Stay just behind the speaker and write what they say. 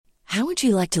How would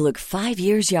you like to look 5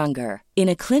 years younger? In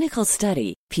a clinical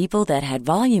study, people that had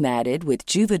volume added with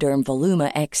Juvederm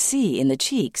Voluma XC in the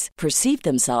cheeks perceived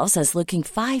themselves as looking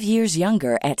 5 years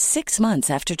younger at 6 months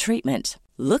after treatment.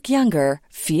 Look younger,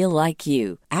 feel like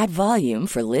you. Add volume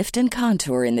for lift and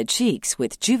contour in the cheeks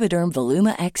with Juvederm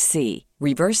Voluma XC.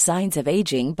 Reverse signs of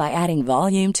aging by adding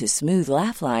volume to smooth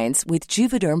laugh lines with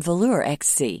Juvederm Volure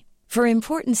XC. For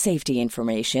important safety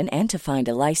information and to find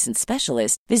a licensed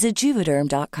specialist, visit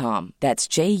Juvederm.com. That's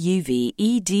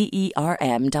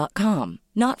JUVEDERM.com.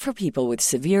 Not for people with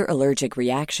severe allergic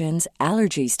reactions,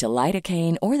 allergies to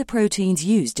lidocaine, or the proteins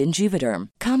used in Juvederm.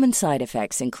 Common side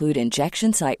effects include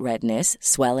injection site redness,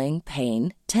 swelling,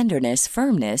 pain, tenderness,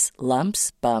 firmness,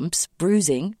 lumps, bumps,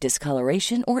 bruising,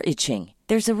 discoloration, or itching.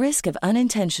 There's a risk of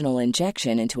unintentional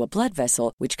injection into a blood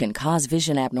vessel, which can cause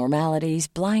vision abnormalities,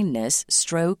 blindness,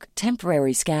 stroke,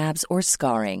 temporary scabs, or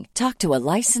scarring. Talk to a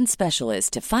licensed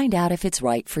specialist to find out if it's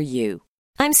right for you.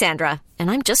 I'm Sandra, and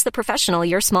I'm just the professional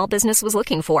your small business was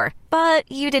looking for.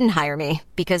 But you didn't hire me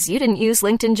because you didn't use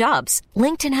LinkedIn Jobs.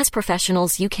 LinkedIn has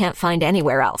professionals you can't find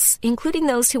anywhere else, including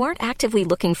those who aren't actively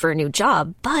looking for a new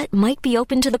job, but might be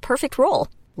open to the perfect role,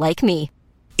 like me.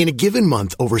 In a given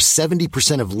month, over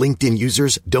 70% of LinkedIn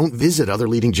users don't visit other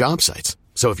leading job sites.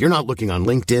 So if you're not looking on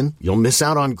LinkedIn, you'll miss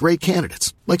out on great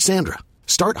candidates like Sandra.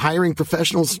 Start hiring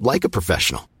professionals like a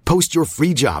professional. Post your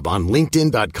free job on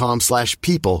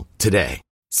linkedin.com/people today.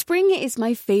 Spring is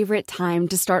my favorite time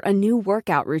to start a new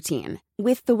workout routine.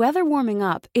 With the weather warming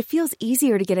up, it feels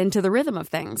easier to get into the rhythm of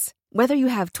things. Whether you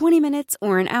have 20 minutes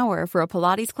or an hour for a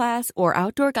Pilates class or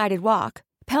outdoor guided walk,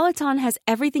 Peloton has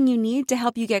everything you need to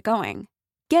help you get going.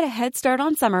 Get a head start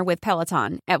on summer with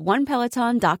Peloton at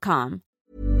onepeloton.com.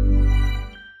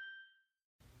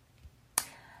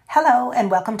 Hello and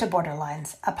welcome to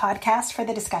Borderlines, a podcast for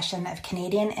the discussion of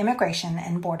Canadian immigration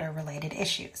and border-related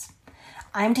issues.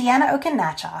 I'm Deanna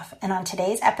Oken-Natchoff, and on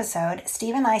today's episode,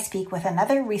 Steve and I speak with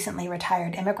another recently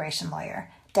retired immigration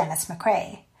lawyer, Dennis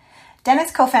McCrea.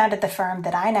 Dennis co-founded the firm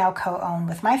that I now co-own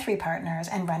with my 3 partners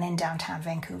and run in downtown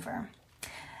Vancouver.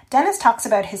 Dennis talks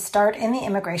about his start in the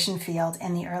immigration field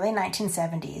in the early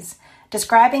 1970s,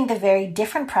 describing the very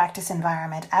different practice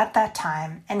environment at that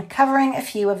time and covering a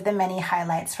few of the many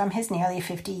highlights from his nearly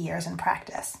 50 years in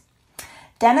practice.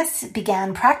 Dennis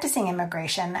began practicing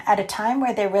immigration at a time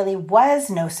where there really was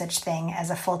no such thing as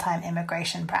a full-time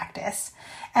immigration practice,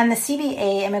 and the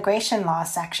CBA immigration law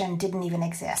section didn't even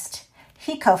exist.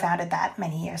 He co-founded that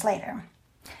many years later.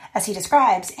 As he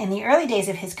describes, in the early days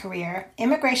of his career,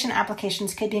 immigration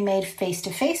applications could be made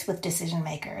face-to-face with decision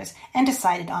makers and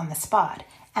decided on the spot,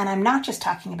 and I'm not just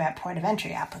talking about port of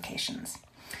entry applications.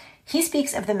 He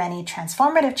speaks of the many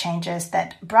transformative changes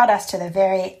that brought us to the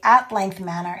very at-length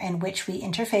manner in which we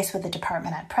interface with the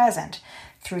department at present,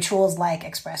 through tools like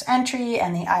Express Entry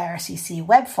and the IRCC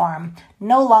web form,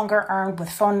 no longer armed with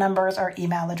phone numbers or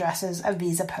email addresses of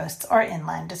visa posts or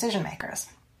inland decision makers.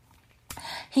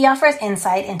 He offers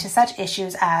insight into such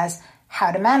issues as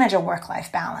how to manage a work-life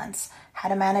balance, how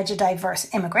to manage a diverse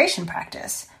immigration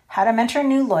practice, how to mentor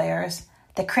new lawyers,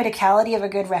 the criticality of a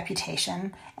good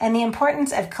reputation, and the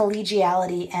importance of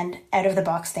collegiality and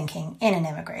out-of-the-box thinking in an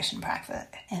immigration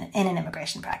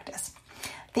practice.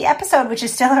 The episode, which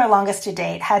is still our longest to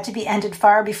date, had to be ended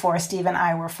far before Steve and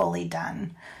I were fully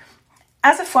done.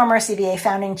 As a former CBA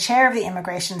founding chair of the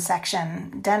immigration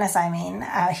section, Dennis,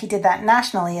 he did that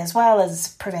nationally as well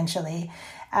as provincially.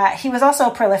 He was also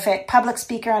a prolific public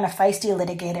speaker and a feisty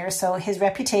litigator, so his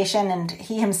reputation and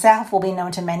he himself will be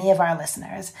known to many of our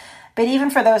listeners. But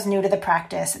even for those new to the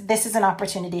practice, this is an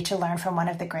opportunity to learn from one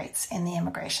of the greats in the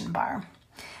immigration bar.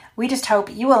 We just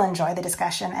hope you will enjoy the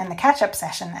discussion and the catch-up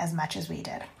session as much as we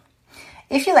did.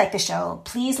 If you like the show,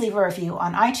 please leave a review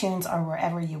on iTunes or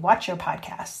wherever you watch your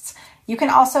podcasts. You can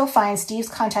also find Steve's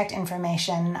contact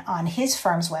information on his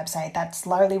firm's website. That's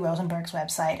Larley Rosenberg's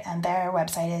website, and their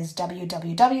website is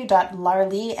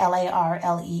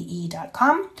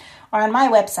www.larlee.com. Or on my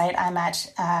website, I'm at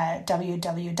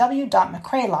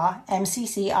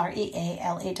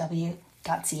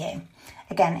www.mccrealaw.ca.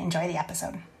 Again, enjoy the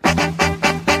episode.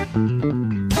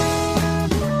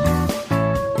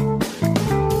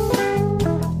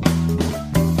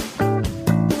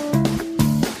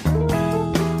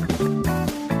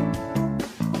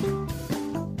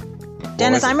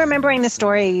 Dennis, I'm remembering the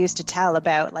story you used to tell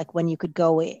about like when you could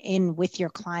go in with your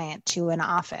client to an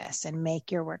office and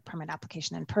make your work permit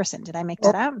application in person. Did I make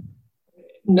that up?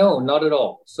 No, not at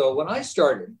all. So when I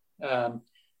started, I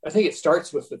think it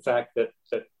starts with the fact that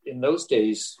in those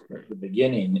days, at the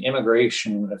beginning,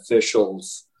 immigration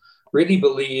officials really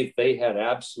believed they had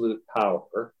absolute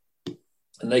power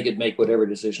and they could make whatever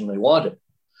decision they wanted.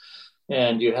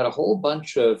 And you had a whole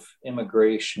bunch of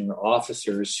immigration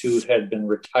officers who had been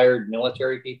retired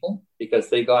military people because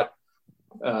they got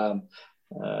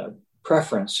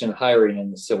preference in hiring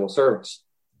in the civil service.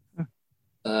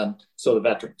 So the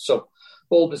veterans. So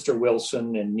old Mr.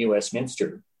 Wilson in New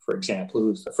Westminster, for example,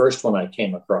 who's the first one I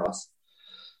came across.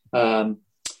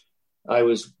 I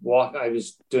was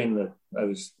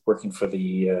working for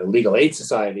the Legal Aid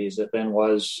Society, as it then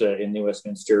was, in New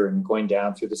Westminster, and going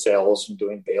down through the cells and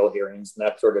doing bail hearings and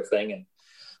that sort of thing. And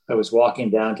I was walking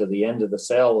down to the end of the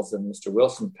cells, and Mr.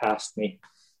 Wilson passed me.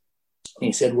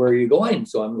 He said, "Where are you going?"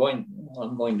 So I'm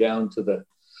going down to the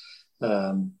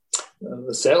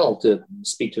cell to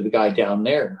speak to the guy down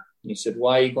there. And he said,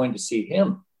 "Why are you going to see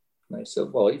him?" And I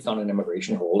said, "Well, he's on an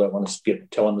immigration hold. I want to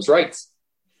tell him his rights."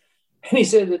 And he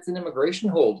said, "It's an immigration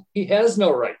hold. He has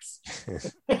no rights."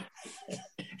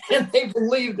 And they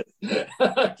believed it.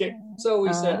 Okay, so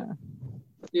we said,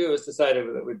 it was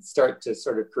decided that we'd start to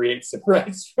sort of create some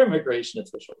rights for immigration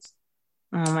officials.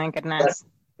 Oh my goodness.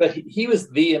 But he was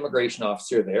the immigration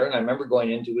officer there. And I remember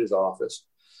going into his office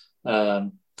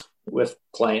with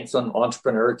clients on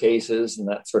entrepreneur cases and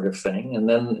that sort of thing. And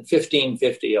then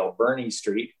 1550 Alberni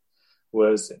Street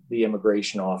was the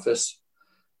immigration office.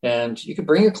 And you could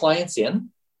bring your clients in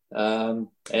and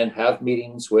have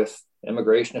meetings with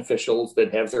immigration officials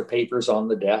that have their papers on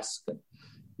the desk. And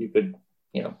you could,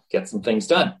 get some things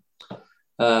done.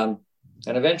 And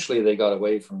eventually they got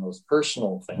away from those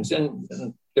personal things. And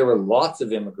there were lots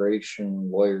of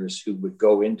immigration lawyers who would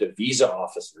go into visa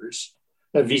offices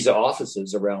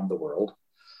around the world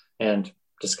and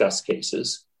discuss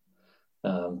cases,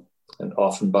 and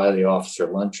often buy the officer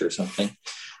lunch or something.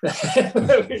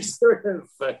 We sort of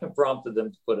prompted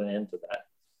them to put an end to that.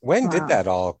 When did that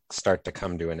all start to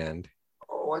come to an end?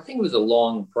 Oh, I think it was a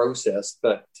long process,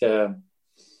 but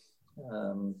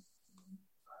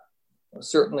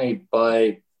certainly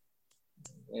by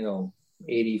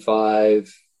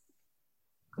 85,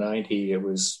 90,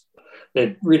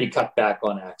 they'd really cut back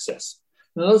on access.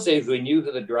 In those days, we knew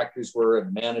who the directors were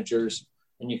and managers,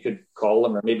 and you could call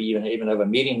them or maybe even have a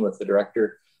meeting with the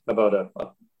director about a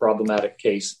problematic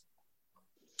case.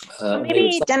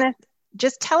 Maybe, Dennis,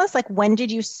 just tell us, when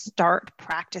did you start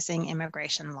practicing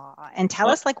immigration law? And tell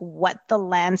us, what the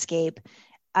landscape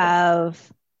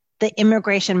of the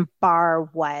immigration bar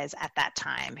was at that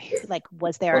time.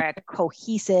 Was there a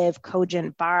cohesive,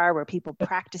 cogent bar? Were people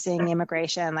practicing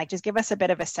immigration? Just give us a bit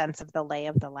of a sense of the lay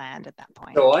of the land at that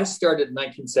point. So I started in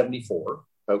 1974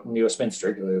 out in New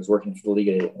Westminster because I was working for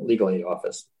the Legal Aid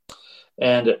Office.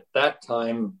 And at that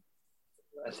time,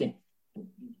 I think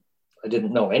I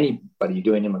didn't know anybody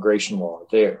doing immigration law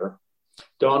there.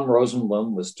 Don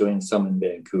Rosenblum was doing some in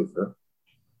Vancouver.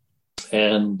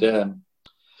 And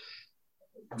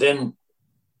then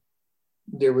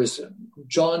there was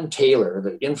John Taylor,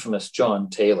 the infamous John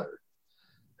Taylor,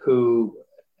 who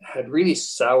had really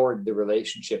soured the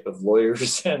relationship of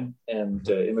lawyers and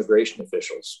immigration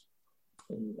officials.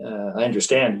 I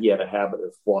understand he had a habit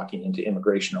of walking into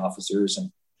immigration officers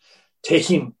and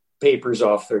taking papers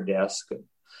off their desk and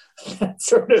that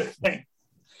sort of thing.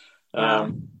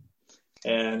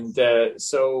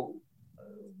 So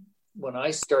when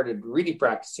I started really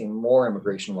practicing more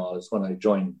immigration law is when I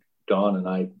joined Don and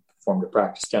I formed a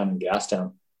practice down in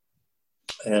Gastown.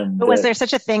 And but was there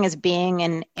such a thing as being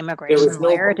an immigration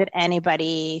lawyer? Did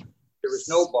anybody? There was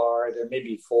no bar. There may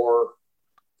be 4 or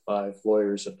 5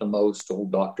 lawyers at the most.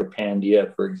 Old Dr.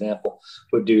 Pandya, for example,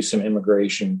 would do some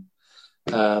immigration.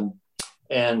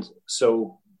 And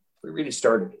so we really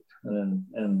started it,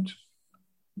 and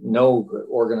no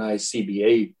organized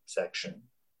CBA section.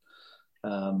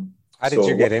 How did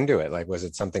you get into it? Was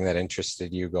it something that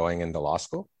interested you going into law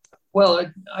school? Well,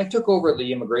 I took over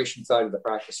the immigration side of the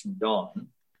practice from Don.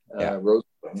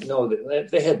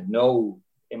 They had no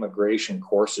immigration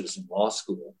courses in law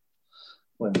school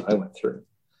when I went through.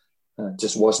 It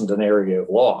just wasn't an area of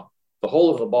law. The whole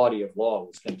of the body of law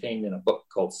was contained in a book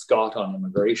called Scott on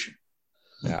Immigration.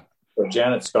 Yeah. So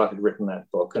Janet Scott had written that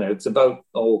book, and it's about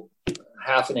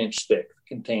half an inch thick. It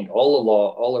contained all the law,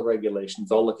 all the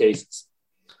regulations, all the cases.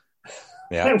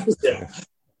 Yeah. That was it.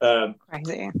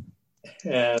 Crazy.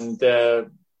 And so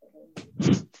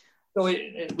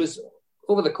it was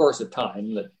over the course of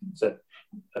time that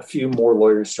a few more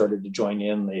lawyers started to join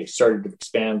in. They started to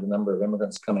expand the number of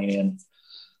immigrants coming in.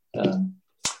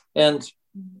 And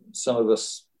some of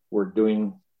us were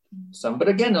doing some, but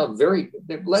again,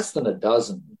 less than a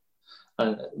dozen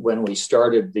when we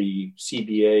started the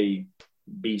CBA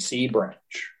BC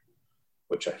branch,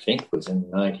 which I think was in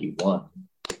 91.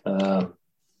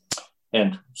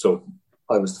 And so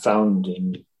I was the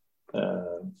founding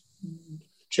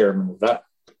chairman of that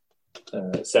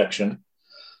section,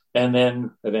 and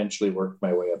then eventually worked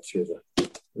my way up through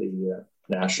the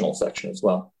national section as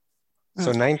well. So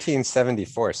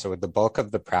 1974. So would the bulk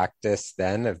of the practice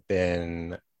then have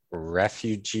been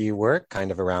refugee work,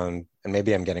 kind of around, and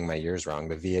maybe I'm getting my years wrong,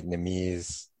 the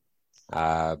Vietnamese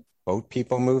boat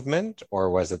people movement, or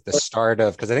was it the start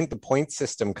of, because I think the point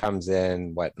system comes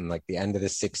in like the end of the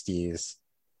 60s,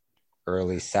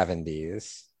 early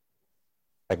 70s.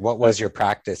 Like, what was your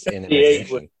practice in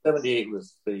immigration? 78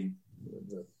 was the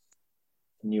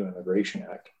new Immigration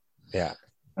Act. Yeah.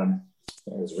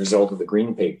 As a result of the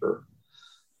Green Paper,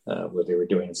 where they were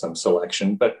doing some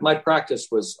selection. But my practice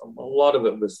was, a lot of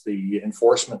it was the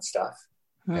enforcement stuff.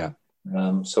 Yeah.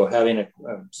 So having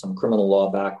some criminal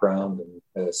law background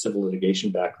and a civil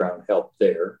litigation background helped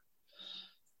there.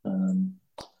 And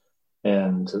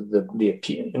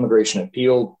the Immigration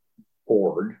Appeal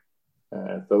Board,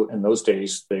 in those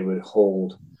days, they would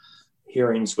hold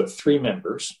hearings with 3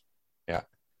 members. Yeah.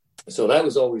 So that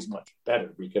was always much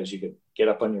better because you could get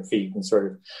up on your feet and sort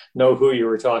of know who you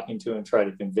were talking to and try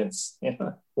to convince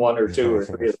one or two or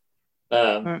three.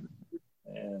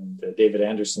 And David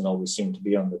Anderson always seemed to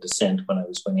be on the dissent when I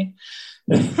was winning.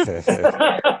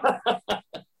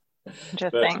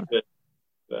 Interesting.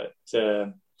 But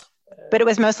it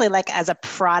was mostly like as a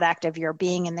product of your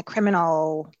being in the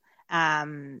criminal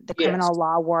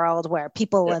law world, where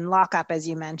people in lockup, as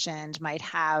you mentioned, might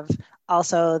have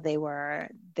also they were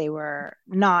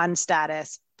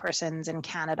non-status persons in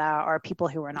Canada, or people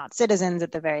who were not citizens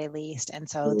at the very least, and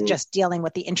so just dealing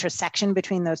with the intersection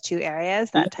between those two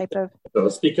areas, that type of. So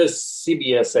it's because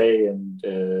CBSA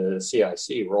and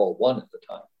CIC were all one at the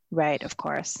time, right? Of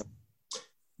course.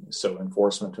 So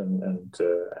enforcement and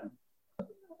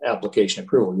application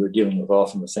approval, you're dealing with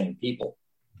often the same people.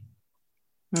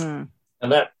 And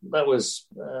that was,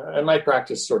 and my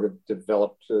practice sort of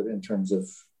developed in terms of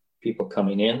people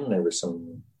coming in. There were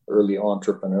some early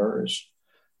entrepreneurs.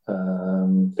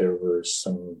 There were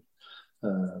some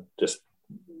just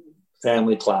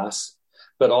family class,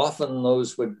 but often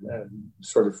those would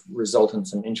sort of result in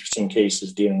some interesting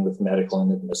cases dealing with medical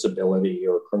inadmissibility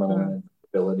or criminal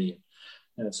inadmissibility.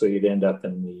 And so you'd end up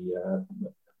in the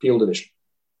appeal division.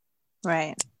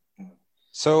 Right.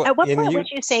 So at what point would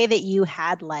you say that you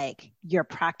had like your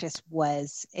practice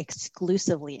was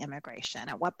exclusively immigration?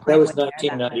 At what point? That was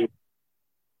 1990.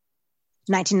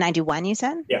 1991, you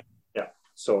said? Yeah.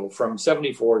 So from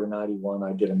 74 to 91,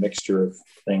 I did a mixture of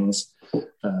things.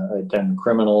 I'd done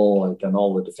criminal, I'd done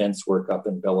all the defense work up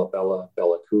in Bella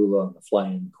Coola on the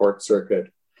flying court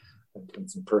circuit. I'd done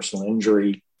some personal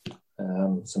injury,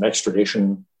 some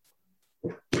extradition.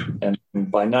 And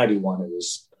by 91, it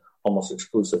was almost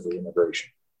exclusively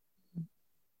immigration.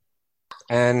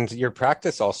 And your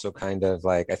practice also kind of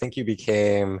like, I think we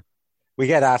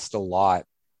get asked a lot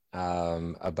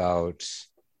about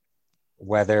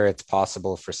whether it's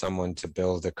possible for someone to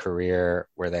build a career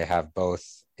where they have both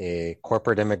a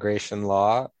corporate immigration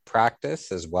law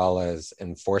practice as well as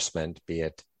enforcement, be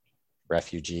it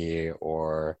refugee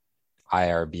or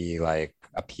IRB, like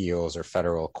appeals or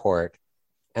federal court.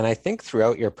 And I think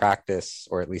throughout your practice,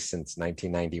 or at least since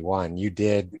 1991, you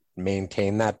did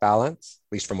maintain that balance,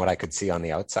 at least from what I could see on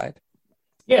the outside.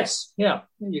 Yes, yeah,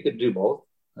 you could do both.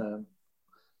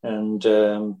 And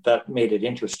that made it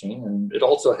interesting. And it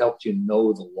also helped you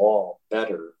know the law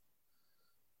better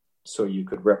so you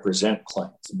could represent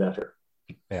clients better.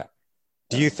 Yeah.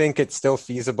 Do you think it's still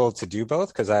feasible to do both?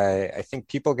 Because I think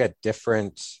people get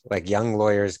different, like young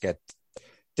lawyers get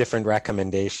different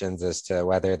recommendations as to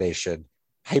whether they should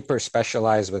hyper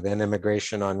specialize within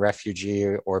immigration on refugee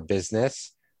or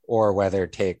business, or whether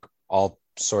take all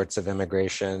sorts of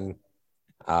immigration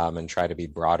and try to be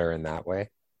broader in that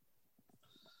way.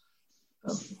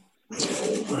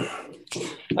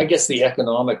 I guess the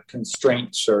economic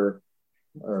constraints are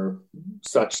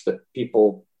such that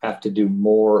people have to do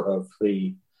more of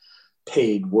the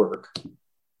paid work.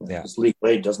 Yeah. Because legal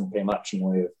aid doesn't pay much in the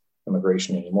way of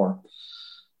immigration anymore.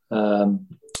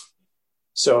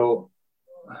 So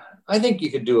I think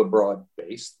you could do a broad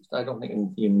base. I don't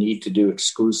think you need to do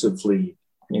exclusively,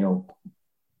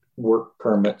 work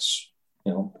permits,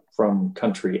 from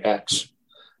country X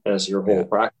as your whole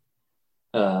practice.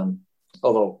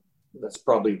 Although that's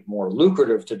probably more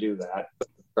lucrative to do that, but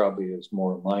probably is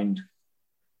more mind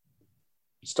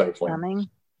stifling.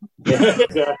 Yeah,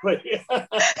 exactly.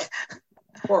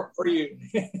 or you,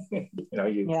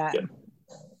 you get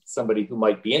somebody who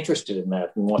might be interested in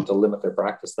that and want to limit their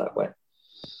practice that way.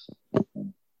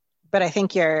 But I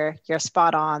think you're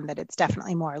spot on that it's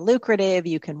definitely more lucrative.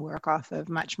 You can work off of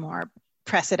much more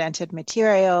precedented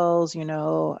materials,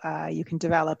 you can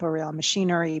develop a real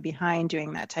machinery behind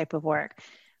doing that type of work,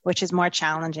 which is more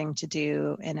challenging to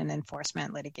do in an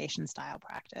enforcement litigation style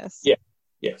practice. Yeah,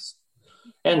 yes.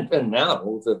 And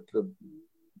now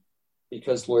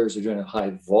because lawyers are doing a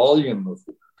high volume of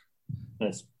work, and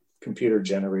it's computer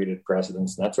generated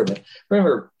precedents and that sort of thing.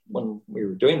 Remember when we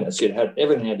were doing this,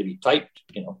 everything had to be typed,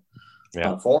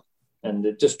 on form, and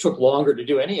it just took longer to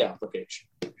do any application,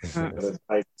 whether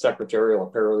by secretarial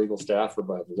or paralegal staff or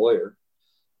by the lawyer.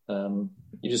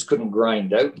 You just couldn't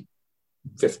grind out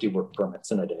 50 work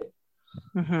permits in a day.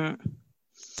 Mm-hmm.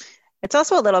 It's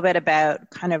also a little bit about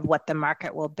kind of what the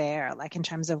market will bear, like in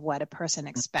terms of what a person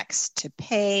expects to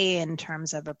pay in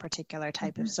terms of a particular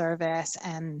type of service,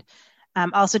 and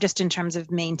also just in terms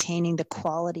of maintaining the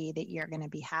quality that you're going to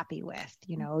be happy with.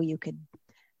 You could,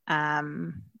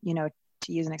 to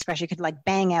use an expression, you could like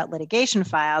bang out litigation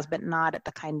files, but not at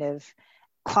the kind of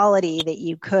quality that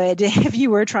you could if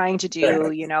you were trying to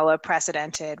do, a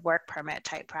precedented work permit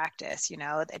type practice.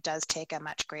 It does take a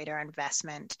much greater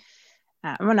investment.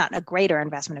 Well, not a greater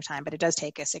investment of time, but it does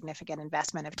take a significant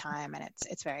investment of time, and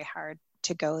it's very hard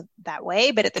to go that way.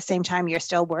 But at the same time, you're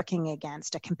still working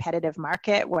against a competitive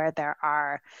market where there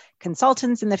are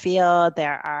consultants in the field,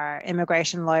 there are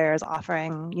immigration lawyers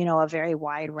offering, a very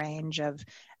wide range of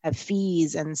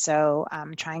fees, and so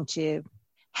trying to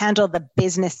handle the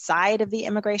business side of the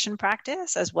immigration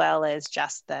practice as well as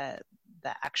just the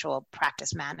actual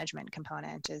practice management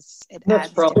component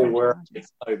that's probably where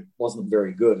I wasn't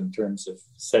very good in terms of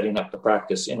setting up the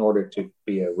practice in order to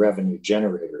be a revenue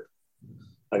generator.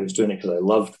 I was doing it because I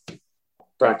loved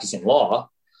practicing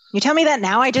law. You tell me that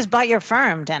now? I just bought your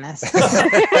firm, Dennis.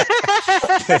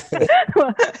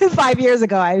 5 years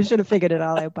ago, I should have figured it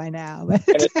all out by now. and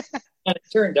it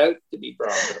turned out to be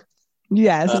profitable.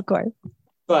 Yes, of course.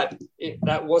 But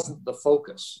that wasn't the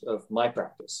focus of my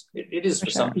practice. It is for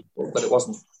some people, but it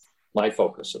wasn't my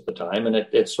focus at the time. And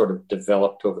it sort of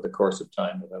developed over the course of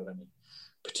time without any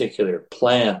particular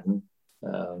plan.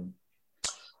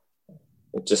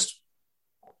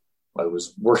 I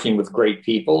was working with great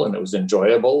people, and it was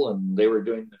enjoyable, and they were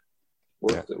doing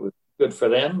work that was good for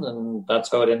them. And that's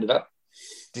how it ended up.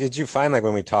 Did you find, like,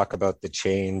 when we talk about the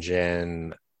change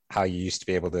in how you used to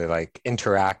be able to like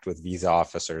interact with visa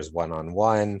officers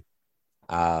one-on-one,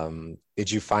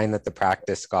 did you find that the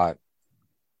practice got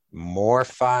more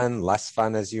fun, less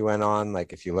fun as you went on?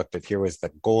 Like, if you looked at, here was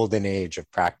the golden age of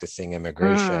practicing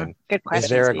immigration. Good question. Is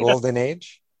there a golden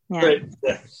age? Yeah.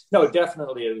 No,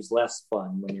 definitely it was less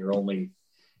fun when you're only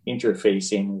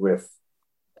interfacing with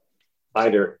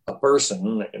either a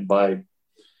person by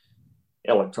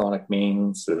electronic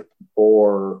means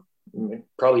or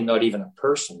probably not even a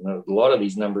person. A lot of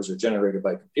these numbers are generated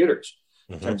by computers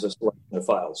in terms of selecting the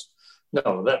files.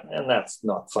 No, that's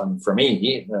not fun for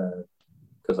me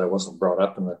because I wasn't brought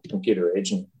up in the computer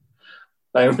age. And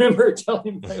I remember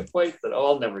telling my wife that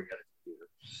I'll never get a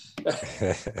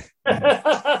computer.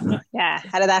 Yeah,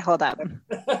 how did that hold up?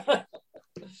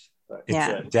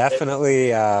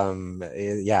 Definitely.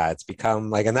 It's become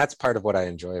like, and that's part of what I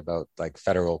enjoy about like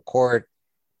federal court,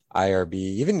 IRB,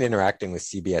 even interacting with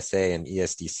CBSA and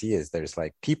ESDC, is there's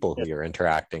like people who you're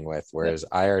interacting with, whereas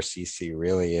IRCC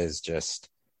really is just,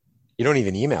 you don't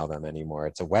even email them anymore.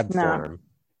 It's a web form.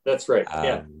 That's right.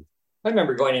 I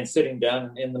remember going and sitting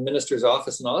down in the minister's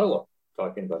office in Ottawa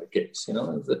talking about a case.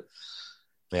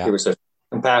 There was a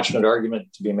compassionate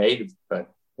argument to be made, but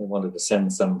they wanted to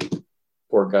send some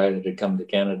poor guy that had come to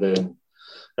Canada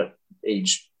at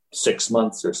age 6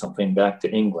 months or something back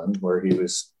to England, where he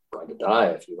was going to die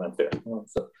if he went there.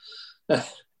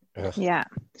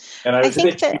 And I was a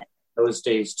bit cheap those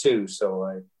days too.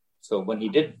 So when he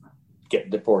did get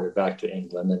deported back to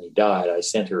England and he died, I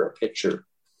sent her a picture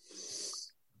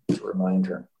to remind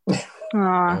her.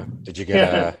 Did you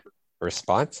get a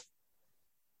response?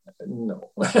 No.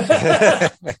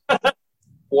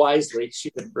 Wisely, she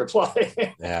didn't reply.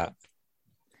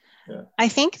 I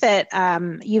think that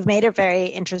you've made a very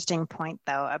interesting point,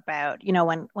 though, about,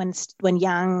 when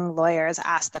young lawyers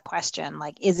ask the question,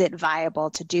 like, is it viable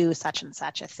to do such and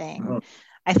such a thing? Mm-hmm.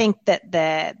 I think that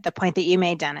the point that you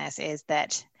made, Dennis, is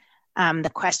that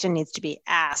the question needs to be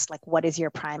asked, like, what is your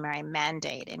primary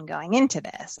mandate in going into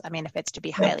this? I mean, if it's to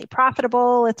be highly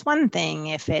profitable, it's one thing.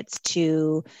 If it's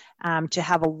to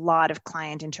have a lot of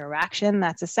client interaction,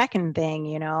 that's a second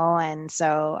thing, And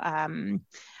so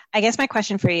I guess my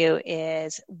question for you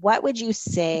is, what would you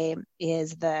say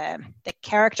is the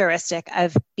characteristic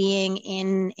of being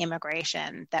in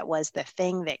immigration that was the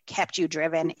thing that kept you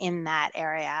driven in that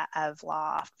area of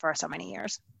law for so many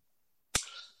years?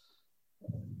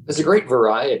 There's a great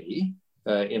variety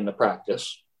in the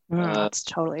practice. That's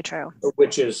totally true.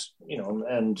 Which is,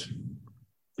 and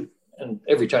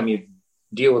every time you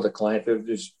deal with a client,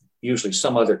 there's usually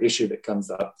some other issue that comes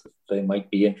up that they might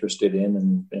be interested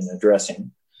in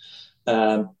addressing.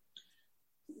 The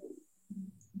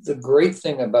great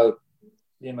thing about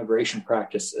the immigration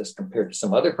practice as compared to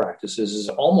some other practices is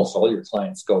almost all your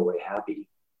clients go away happy.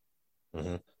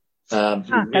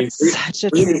 Mm-hmm. That's such a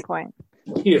true point.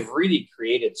 You've really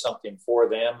created something for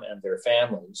them and their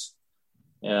families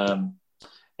and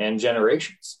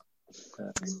generations.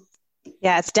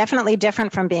 Yeah, it's definitely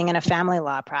different from being in a family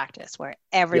law practice where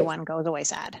everyone goes away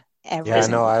sad. I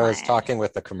was talking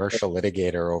with a commercial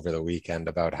litigator over the weekend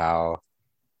about how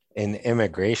in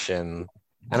immigration,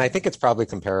 and I think it's probably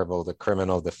comparable to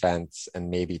criminal defense and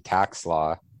maybe tax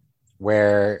law,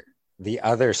 where the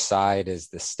other side is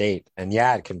the state. And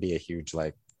yeah, it can be a huge,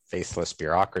 like, faceless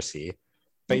bureaucracy,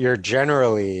 but you're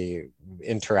generally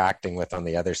interacting with, on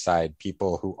the other side,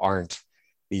 people who aren't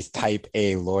these type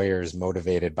A lawyers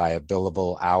motivated by a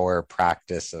billable hour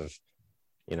practice of,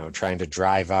 trying to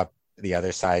drive up the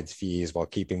other side's fees while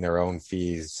keeping their own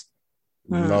fees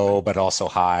low, but also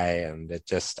high. And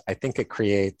I think it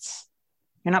creates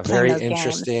you're not very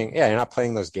interesting. Yeah, you're not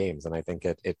playing those games. And I think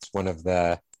it's one of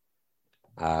the,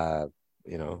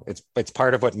 it's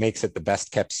part of what makes it the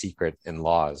best kept secret in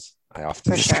laws. I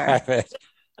often describe it.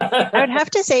 I would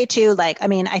have to say too, I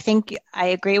think I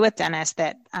agree with Dennis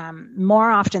that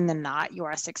more often than not, you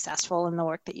are successful in the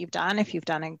work that you've done if you've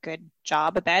done a good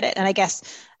job about it. And I guess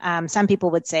some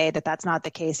people would say that that's not the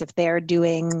case if they're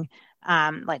doing,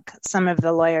 some of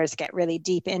the lawyers get really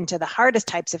deep into the hardest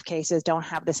types of cases, don't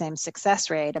have the same success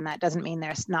rate. And that doesn't mean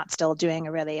they're not still doing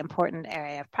a really important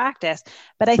area of practice.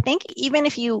 But I think even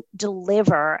if you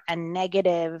deliver a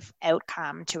negative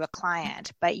outcome to a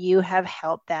client, but you have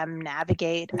helped them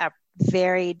navigate a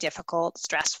very difficult,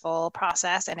 stressful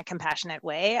process in a compassionate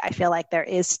way, I feel like there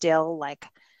is still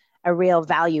a real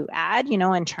value add,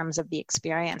 in terms of the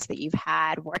experience that you've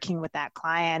had working with that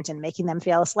client and making them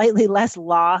feel slightly less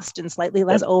lost and slightly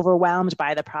less overwhelmed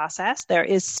by the process. There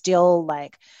is still a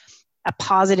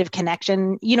positive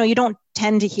connection. You don't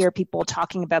tend to hear people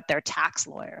talking about their tax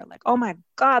lawyer, oh my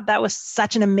God, that was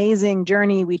such an amazing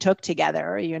journey we took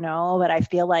together, but I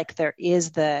feel like there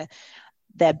is the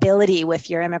ability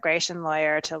with your immigration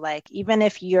lawyer to even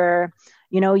if you're,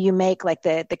 you make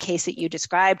the case that you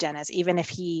described, Dennis, even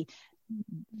if the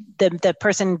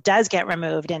person does get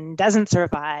removed and doesn't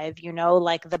survive,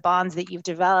 the bonds that you've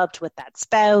developed with that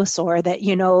spouse, or that,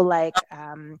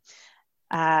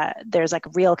 there's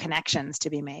real connections to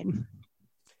be made.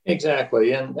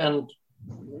 Exactly. And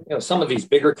some of these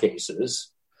bigger cases,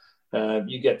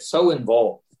 you get so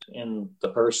involved in the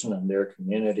person and their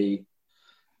community,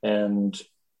 and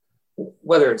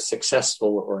whether it's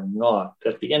successful or not,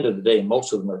 at the end of the day,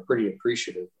 most of them are pretty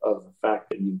appreciative of the fact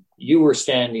that you were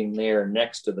standing there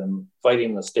next to them,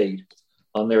 fighting the state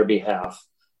on their behalf,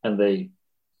 and they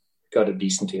got a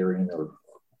decent hearing or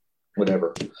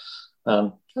whatever.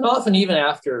 And often, even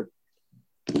after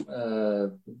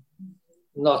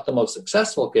not the most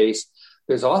successful case,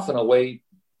 there's often a way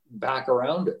back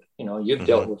around it. You've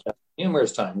dealt with that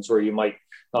numerous times where you might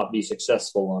not be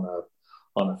successful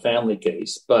on a family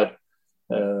case, but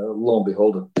lo and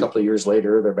behold, a couple of years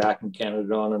later, they're back in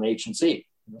Canada on an H&C.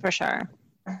 For sure.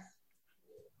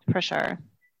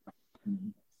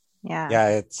 Yeah.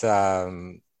 Yeah,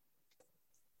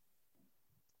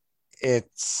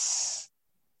 it's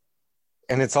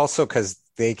also because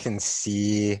they can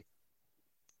see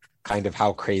kind of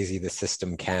how crazy the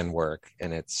system can work,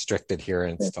 and its strict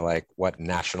adherence to what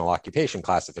national occupation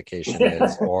classification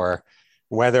is, or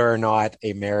whether or not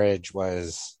a marriage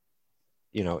was,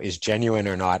 is genuine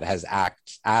or not, has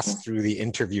asked through the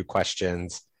interview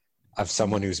questions of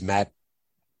someone who's met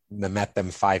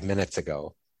them 5 minutes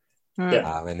ago.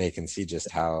 And they can see just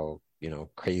how,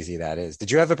 crazy that is. Did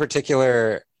you have a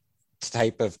particular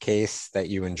type of case that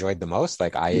you enjoyed the most,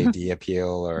 like IAD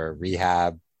appeal or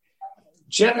rehab?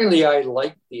 Generally, I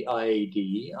liked the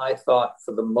IAD. I thought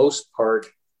for the most part,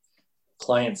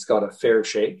 clients got a fair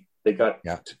shake. They got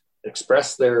to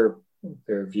express their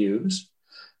views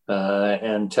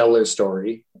and tell their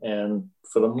story. And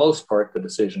for the most part, the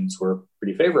decisions were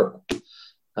pretty favorable,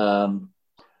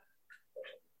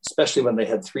 especially when they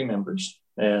had 3 members.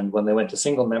 And when they went to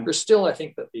single members, still, I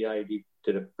think that the IAD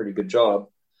did a pretty good job.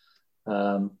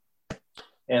 And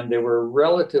there were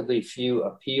relatively few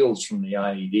appeals from the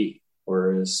IAD,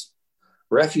 whereas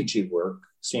refugee work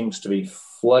seems to be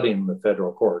flooding the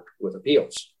federal court with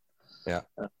appeals,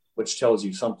 which tells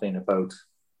you something about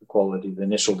the quality of the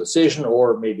initial decision,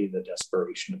 or maybe the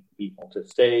desperation of the people to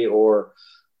stay, or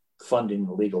funding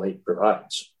the legal aid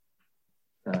provides.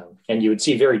 And you would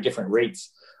see very different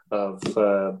rates of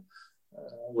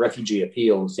refugee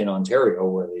appeals in Ontario,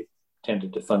 where they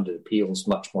tended to fund appeals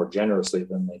much more generously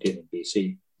than they did in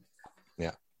BC.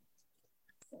 Yeah.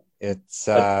 It's,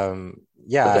 oh,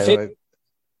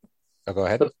 go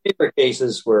ahead. The favorite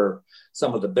cases were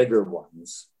some of the bigger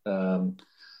ones.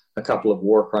 A couple of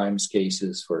war crimes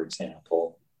cases, for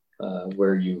example,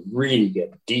 where you really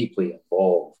get deeply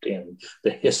involved in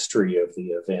the history of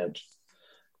the event.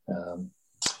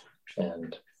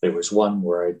 And there was one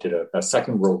where I did a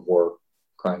Second World War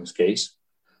crimes case.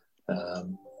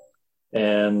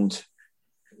 And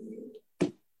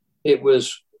it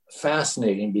was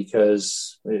fascinating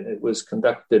because it was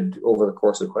conducted over the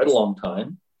course of quite a long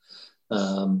time.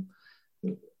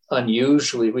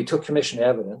 Unusually, we took commission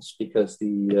evidence because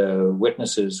the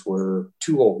witnesses were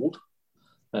too old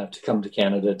to come to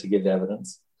Canada to give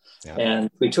evidence. Yeah. And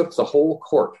we took the whole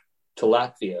court to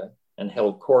Latvia and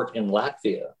held court in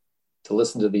Latvia to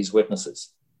listen to these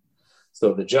witnesses.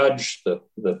 So the judge, the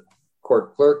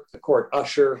court clerk, the court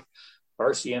usher,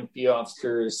 RCMP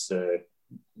officers,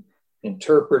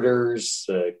 interpreters,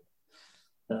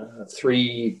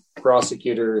 3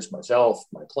 prosecutors, myself,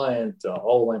 my client,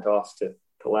 all went off to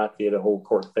Latvia to hold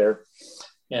court there.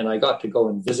 And I got to go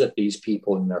and visit these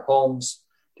people in their homes,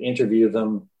 to interview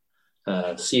them,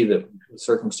 see the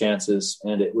circumstances,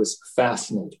 and it was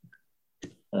fascinating.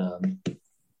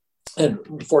 And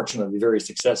fortunately, very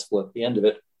successful at the end of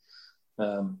it.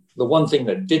 The one thing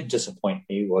that did disappoint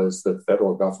me was the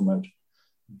federal government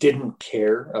didn't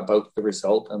care about the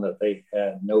result and that they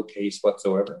had no case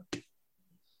whatsoever.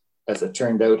 As it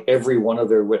turned out, every one of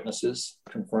their witnesses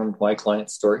confirmed my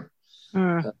client's story,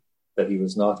 that he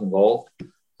was not involved.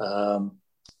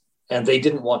 And they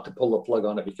didn't want to pull the plug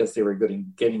on it because they were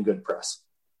getting good press.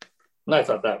 And I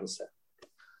thought that was sad.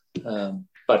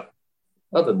 But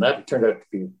other than that, it turned out to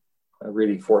be a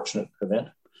really fortunate event.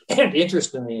 And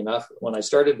interestingly enough, when I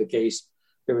started the case,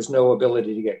 there was no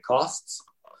ability to get costs.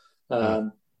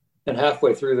 And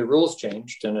halfway through, the rules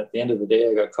changed. And at the end of the day,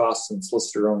 I got costs and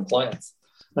solicitor-owned clients.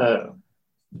 Wow.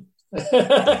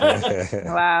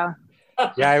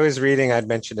 Yeah, I was reading, I'd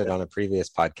mentioned it on a previous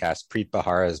podcast, Preet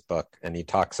Bharara's book, and he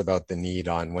talks about the need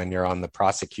on when you're on the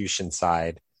prosecution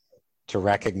side to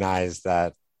recognize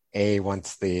that,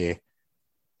 once the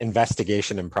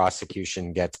investigation and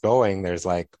prosecution gets going, there's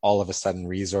like all of a sudden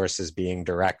resources being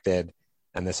directed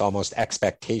and this almost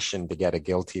expectation to get a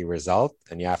guilty result.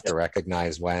 And you have to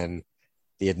recognize when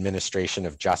the administration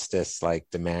of justice like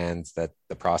demands that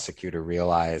the prosecutor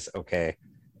realize, okay,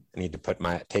 I need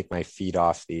to take my feet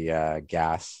off the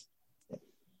gas.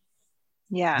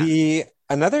 Yeah.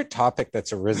 Another topic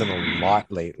that's arisen a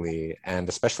lot lately, and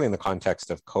especially in the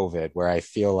context of COVID, where I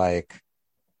feel like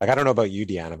I don't know about you,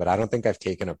 Deanna, but I don't think I've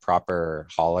taken a proper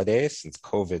holiday since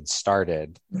COVID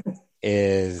started,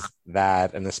 is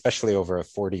that, and especially over a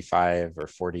 45 or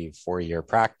 44-year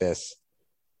practice,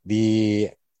 the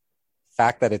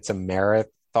fact that it's a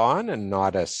marathon and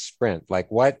not a sprint. Like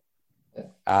were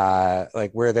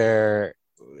there,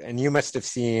 and you must have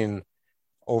seen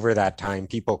over that time,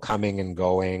 people coming and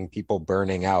going, people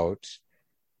burning out.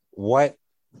 What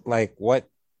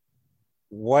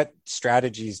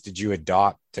strategies did you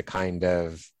adopt to kind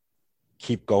of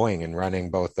keep going and running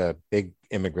both a big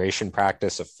immigration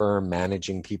practice, a firm,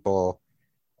 managing people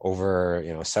over,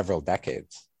 several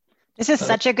decades? This is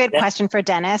such a good question for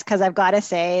Dennis, because I've got to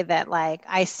say that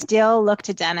I still look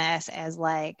to Dennis as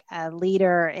a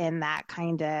leader in that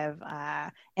kind of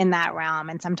in that realm,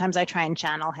 and sometimes I try and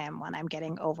channel him when I'm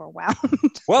getting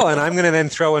overwhelmed. Well, and I'm going to then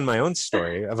throw in my own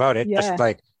story about it. Yeah.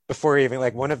 Just before even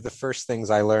one of the first things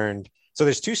I learned. So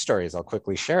there's 2 stories I'll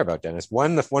quickly share about Dennis.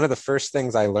 One of the first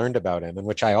things I learned about him, and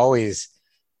which I always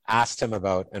asked him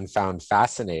about and found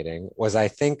fascinating, was I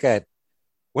think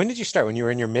when did you start? When you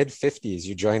were in your mid-50s,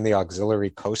 you joined the Auxiliary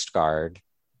Coast Guard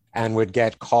and would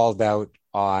get called out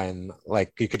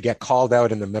you could get called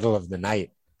out in the middle of the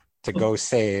night to go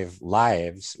save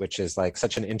lives, which is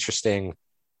such an interesting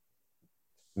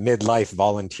midlife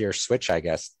volunteer switch, I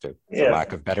guess, for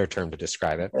lack of a better term to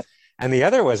describe it. And the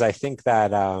other was, I think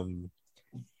that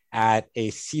at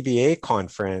a CBA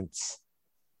conference,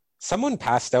 someone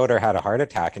passed out or had a heart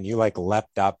attack, and you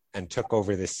leapt up and took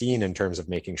over the scene in terms of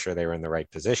making sure they were in the right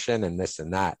position and this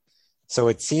and that. So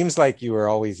it seems like you were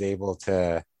always able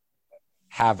to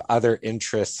have other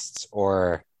interests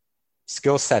or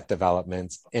skill set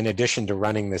developments in addition to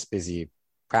running this busy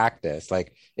practice.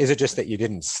 Is it just that you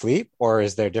didn't sleep, or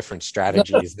is there different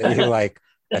strategies that you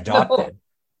adopted?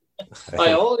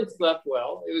 I always slept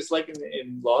well. It was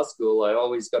in law school, I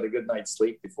always got a good night's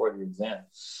sleep before the exam.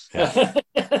 Yeah.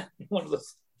 One of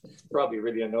those, probably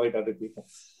really annoyed other people.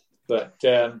 But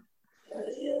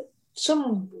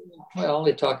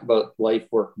they talk about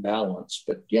life-work balance,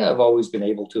 but yeah, I've always been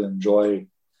able to enjoy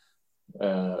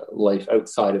life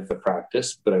outside of the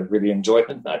practice, but I really enjoy it.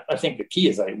 And I think the key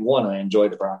is I enjoy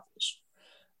the practice,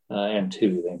 and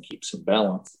two, then keep some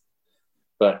balance.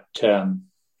 But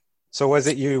so was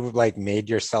it you like made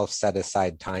yourself set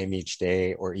aside time each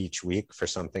day or each week for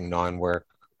something non-work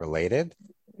related?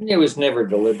 It was never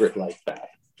deliberate like that.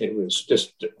 It was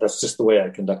that's just the way I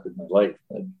conducted my life.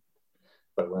 I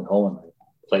went home and I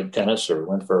played tennis or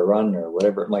went for a run or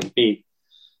whatever it might be.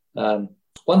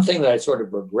 One thing that I sort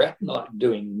of regret not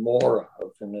doing more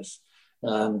of in this,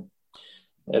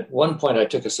 at one point I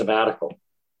took a sabbatical.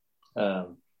 I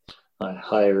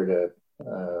hired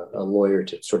a lawyer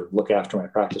to sort of look after my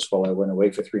practice while I went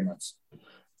away for 3 months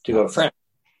to go to France,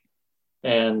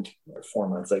 or 4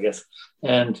 months, I guess.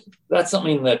 And that's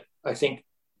something that I think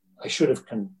I should have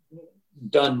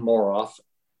done more often.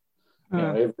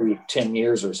 Every 10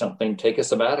 years or something, take a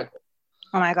sabbatical.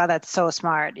 Oh my God, that's so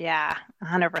smart. Yeah,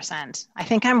 100%. I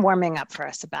think I'm warming up for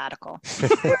a sabbatical.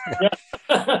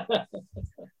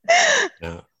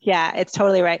 Yeah, it's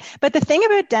totally right. But the thing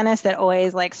about Dennis that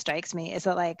always like strikes me is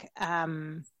that like,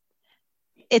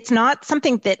 it's not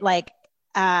something that like,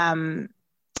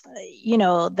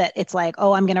 that it's like,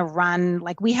 oh, I'm going to run.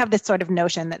 Like we have this sort of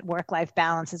notion that work-life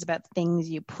balance is about things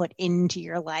you put into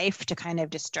your life to kind of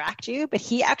distract you. But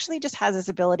he actually just has this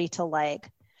ability to like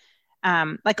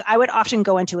I would often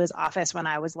go into his office when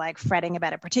I was like fretting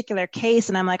about a particular case.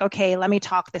 And I'm like, okay, let me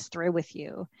talk this through with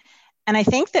you. And I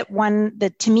think that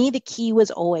to me, the key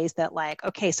was always that like,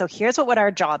 okay, so here's what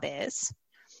our job is.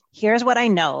 Here's what I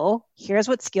know. Here's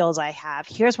what skills I have.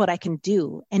 Here's what I can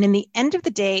do. And in the end of the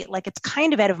day, like it's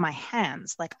kind of out of my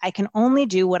hands. Like I can only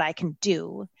do what I can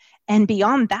do. And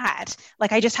beyond that,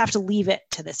 like I just have to leave it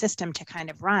to the system to kind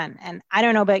of run. And I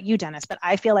don't know about you, Dennis, but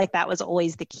I feel like that was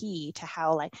always the key to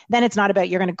how like, then it's not about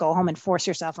you're going to go home and force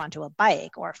yourself onto a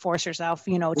bike or force yourself,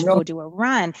 to go do a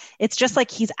run. It's just like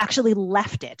he's actually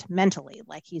left it mentally.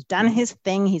 Like he's done his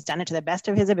thing. He's done it to the best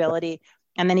of his ability.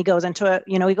 And then he goes into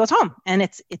he goes home and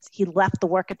he left the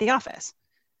work at the office.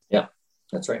 Yeah,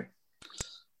 that's right.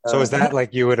 So is that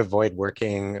like you would avoid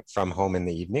working from home in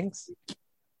the evenings?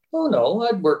 Oh no,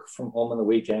 I'd work from home on the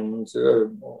weekends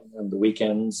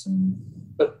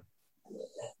but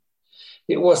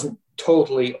it wasn't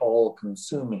totally all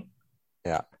consuming.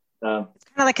 Yeah. Kind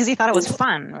of like because he thought it was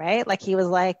fun, right? Like he was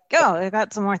like, "Oh, I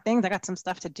got some more things. I got some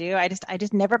stuff to do." I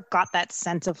just never got that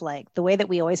sense of like the way that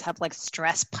we always have like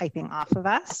stress piping off of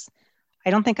us. I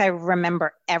don't think I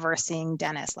remember ever seeing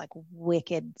Dennis like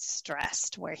wicked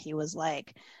stressed, where he was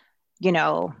like, I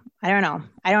don't know.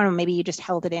 Maybe you just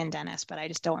held it in, Dennis, but I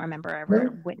just don't remember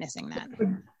ever witnessing that.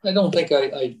 I don't think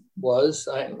I was.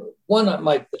 The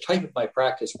type of my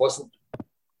practice wasn't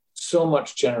so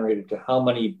much generated to how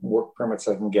many work permits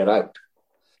I can get out.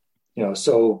 But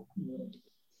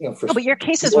your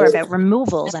cases were about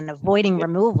removals and avoiding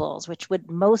removals, which would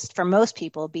for most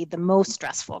people be the most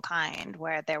stressful kind,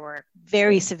 where there were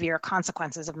very severe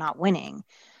consequences of not winning.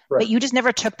 Right. But you just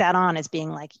never took that on as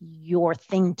being like your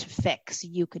thing to fix.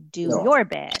 You could do your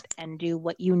bit and do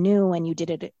what you knew, and you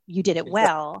did it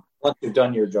well. Once you've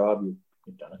done your job,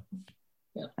 you've done it.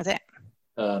 Yeah. That's it.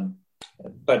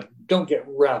 But don't get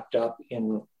wrapped up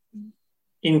in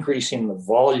increasing the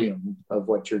volume of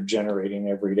what you're generating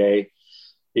every day,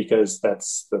 because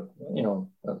that's a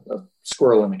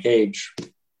squirrel in a cage.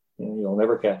 You'll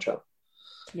never catch up.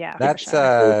 Yeah, that's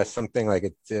something like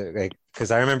it's like, because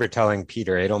I remember telling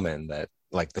Peter Edelman that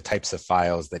like the types of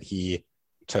files that he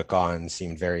took on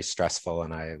seemed very stressful,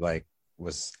 and I like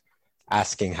was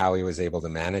asking how he was able to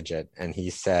manage it, and he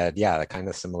said, yeah, kind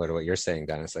of similar to what you're saying,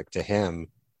 Dennis. Like to him,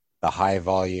 the high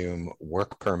volume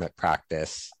work permit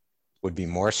practice would be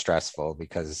more stressful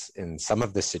because in some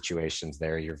of the situations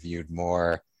there, you're viewed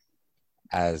more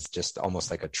as just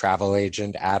almost like a travel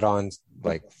agent add-on,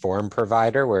 like form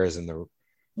provider, whereas in the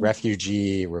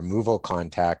refugee removal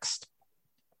context,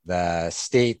 the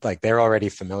state, like they're already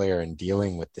familiar in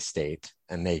dealing with the state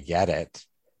and they get it,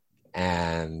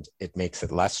 and it makes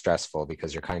it less stressful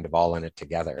because you're kind of all in it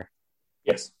together.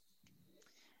 Yes.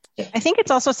 I think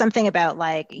it's also something about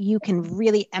like you can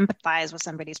really empathize with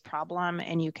somebody's problem,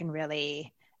 and you can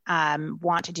really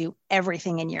want to do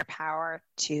everything in your power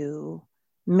to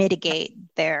mitigate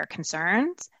their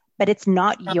concerns, but it's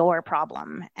not your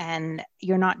problem, and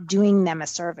you're not doing them a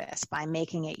service by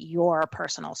making it your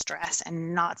personal stress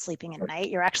and not sleeping at night.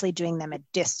 You're actually doing them a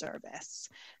disservice.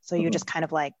 So you just kind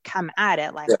of like come at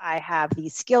it like, I have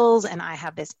these skills and I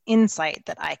have this insight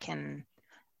that I can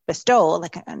bestow,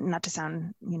 like not to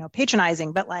sound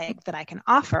patronizing, but like that I can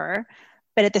offer,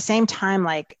 but at the same time,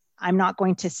 like I'm not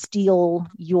going to steal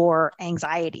your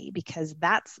anxiety, because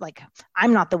that's like,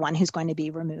 I'm not the one who's going to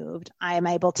be removed. I am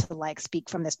able to like speak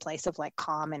from this place of like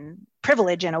calm and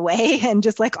privilege in a way, and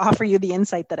just like offer you the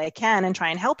insight that I can and try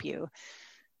and help you.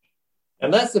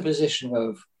 And that's the position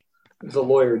of the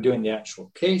lawyer doing the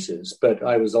actual cases. But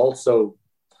I was also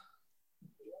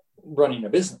running a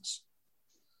business.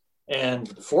 And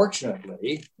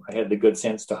fortunately, I had the good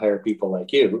sense to hire people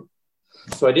like you.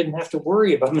 So I didn't have to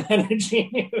worry about managing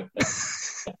you.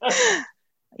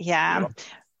 Yeah.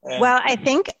 Well, I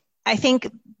think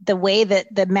the way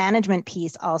that the management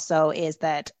piece also is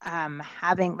that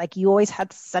having, like, you always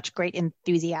had such great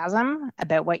enthusiasm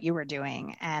about what you were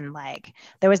doing. And like,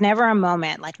 there was never a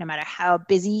moment, like, no matter how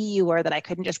busy you were, that I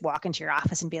couldn't just walk into your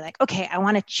office and be like, okay, I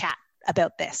want to chat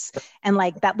about this. And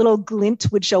like that little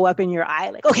glint would show up in your eye,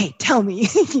 like, okay, tell me,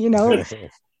 you know?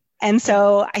 And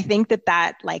so I think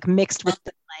that like mixed with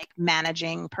the, like,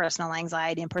 managing personal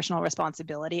anxiety and personal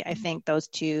responsibility, I think those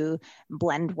two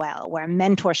blend well, where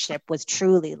mentorship was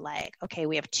truly like, okay,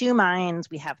 we have two minds,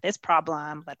 we have this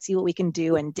problem, let's see what we can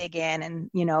do and dig in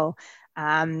and, you know,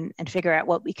 and figure out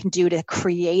what we can do to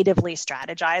creatively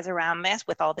strategize around this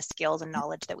with all the skills and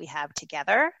knowledge that we have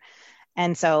together.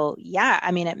 And so, yeah,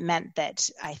 I mean, it meant that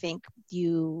I think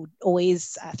you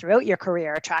always, throughout your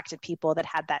career, attracted people that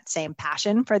had that same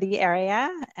passion for the area.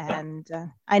 And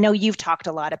I know you've talked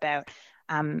a lot about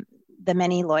the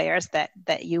many lawyers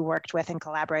that you worked with and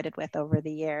collaborated with over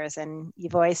the years. And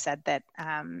you've always said that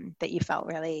that you felt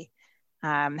really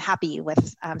happy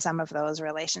with some of those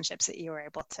relationships that you were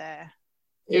able to.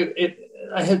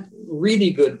 I had really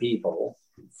good people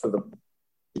for the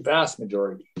vast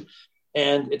majority.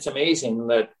 And it's amazing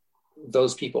that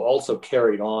those people also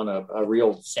carried on a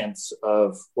real sense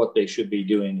of what they should be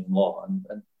doing in law. And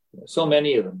so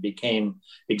many of them became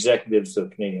executives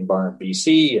of Canadian Bar in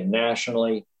BC and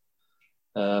nationally.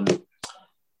 And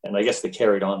I guess they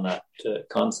carried on that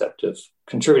concept of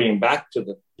contributing back to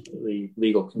the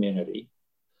legal community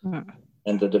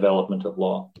and the development of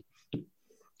law.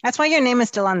 That's why your name is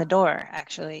still on the door,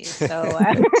 actually. So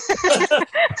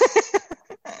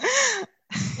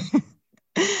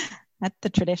that's the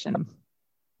tradition.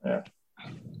 Yeah.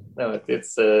 No,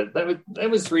 it's that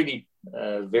was really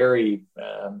very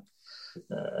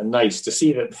nice to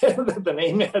see that the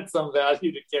name had some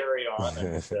value to carry on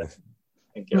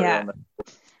and carry on.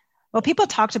 Well, people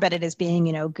talked about it as being,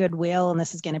 you know, goodwill, and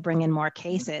this is going to bring in more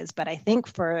cases. But I think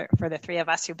for the three of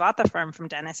us who bought the firm from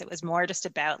Dennis, it was more just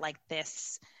about like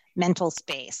this mental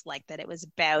space, like that it was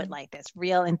about like this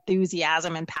real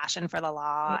enthusiasm and passion for the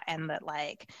law, and that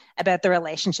like about the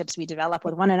relationships we develop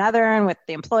with one another and with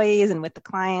the employees and with the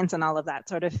clients and all of that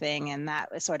sort of thing. And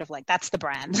that was sort of like, that's the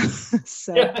brand.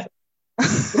 So yeah.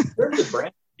 In terms of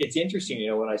brand, it's interesting,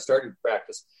 you know, when I started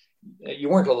practice,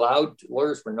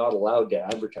 lawyers were not allowed to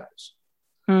advertise.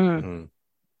 Mm-hmm.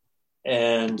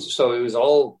 And so it was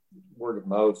all word of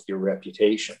mouth, your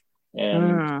reputation.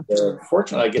 And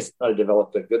fortunately, I guess I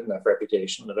developed a good enough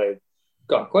reputation that I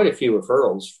got quite a few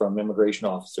referrals from immigration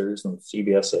officers and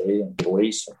CBSA and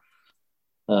police,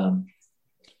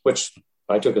 which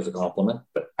I took as a compliment.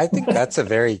 But I think that's a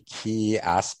very key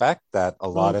aspect that a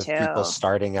lot of people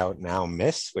starting out now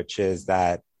miss, which is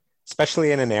that,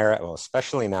 especially in an era, well,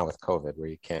 especially now with COVID, where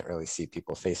you can't really see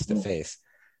people face to face,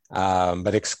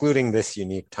 but excluding this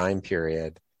unique time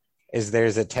period, is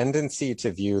there's a tendency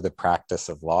to view the practice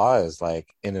of law as like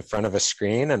in front of a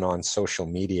screen and on social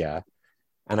media.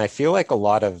 And I feel like a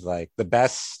lot of like the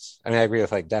best, I mean, I agree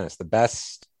with like Dennis, the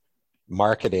best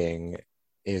marketing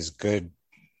is good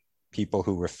people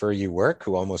who refer you work,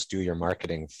 who almost do your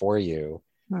marketing for you.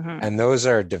 Mm-hmm. And those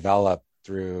are developed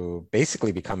through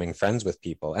basically becoming friends with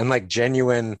people and like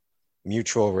genuine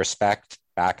mutual respect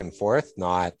back and forth,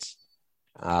 not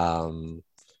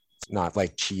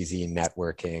like cheesy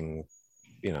networking,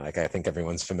 you know, like I think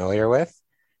everyone's familiar with.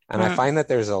 And I find that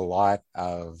there's a lot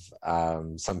of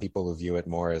some people who view it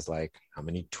more as like, how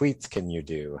many tweets can you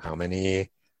do? How many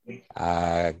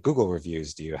Google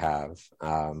reviews do you have?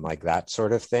 Like that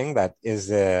sort of thing. That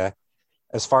is,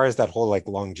 as far as that whole like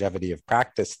longevity of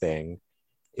practice thing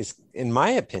is, in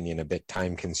my opinion, a bit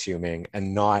time consuming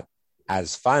and not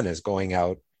as fun as going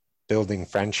out, building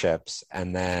friendships,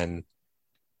 and then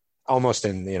almost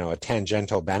in, you know, a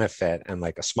tangential benefit and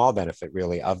like a small benefit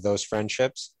really of those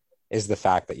friendships is the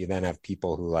fact that you then have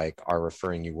people who like are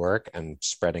referring you work and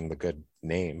spreading the good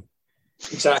name.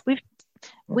 Exactly.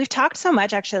 We've talked so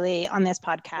much actually on this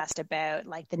podcast about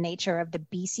like the nature of the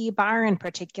BC bar in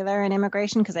particular in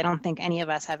immigration, because I don't think any of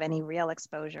us have any real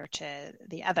exposure to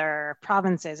the other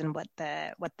provinces and what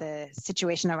the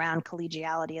situation around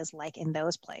collegiality is like in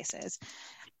those places.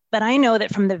 But I know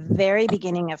that from the very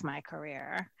beginning of my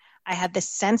career, I had this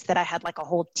sense that I had like a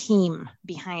whole team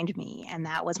behind me, and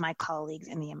that was my colleagues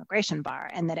in the immigration bar.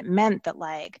 And that it meant that,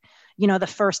 like, you know, the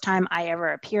first time I ever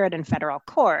appeared in federal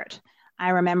court, I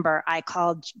remember I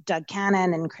called Doug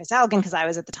Cannon and Chris Elgin, because I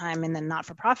was at the time in the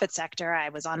not-for-profit sector. I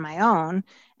was on my own.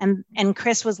 And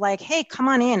Chris was like, hey, come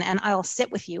on in and I'll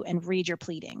sit with you and read your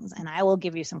pleadings and I will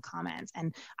give you some comments.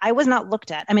 And I was not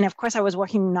looked at. I mean, of course, I was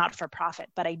working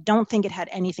not-for-profit, but I don't think it had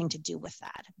anything to do with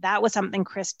that. That was something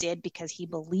Chris did because he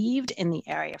believed in the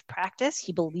area of practice.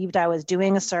 He believed I was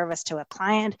doing a service to a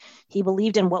client. He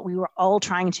believed in what we were all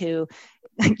trying to,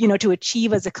 you know, to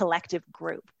achieve as a collective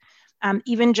group.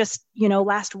 Even just, you know,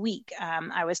 last week,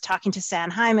 I was talking to San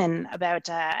Hyman about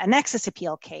a Nexus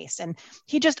appeal case, and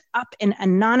he just up and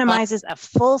anonymizes a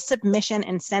full submission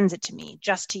and sends it to me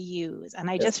just to use. And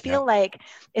I just feel like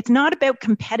it's not about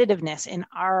competitiveness in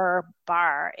our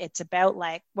bar. It's about,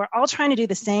 like, we're all trying to do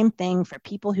the same thing for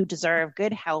people who deserve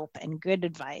good help and good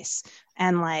advice.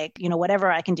 And, like, you know,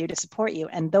 whatever I can do to support you.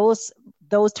 And those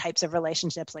types of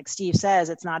relationships, like Steve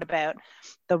says, it's not about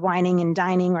the whining and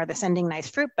dining or the sending nice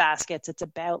fruit baskets. It's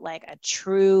about, like, a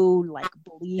true, like,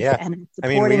 belief and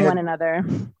supporting one another.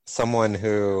 Someone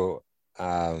who,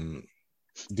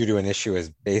 due to an issue, is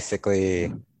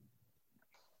basically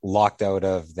locked out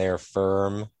of their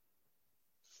firm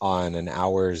on an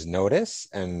hour's notice.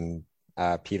 And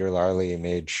Peter Larley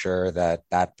made sure that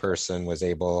that person was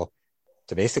able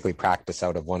to basically practice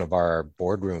out of one of our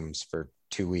boardrooms for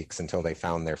 2 weeks until they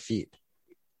found their feet.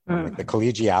 Like, the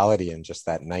collegiality and just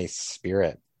that nice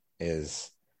spirit is,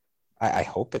 I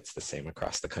hope it's the same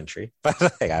across the country, but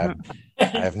like, I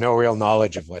have no real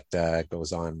knowledge of what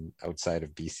goes on outside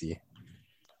of BC.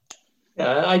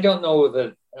 Yeah, I don't know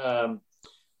that.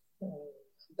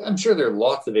 I'm sure there are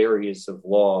lots of areas of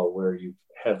law where you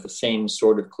have the same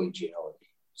sort of collegiality.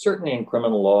 Certainly in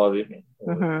criminal law,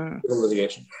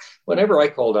 litigation. Whenever I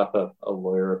called up a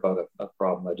lawyer about a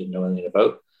problem I didn't know anything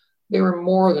about, they were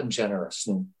more than generous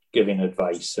in giving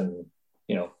advice and,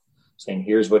 you know, saying,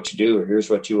 here's what you do or here's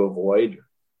what you avoid.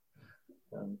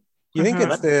 You think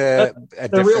it's a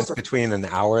difference between an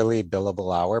hourly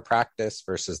billable hour practice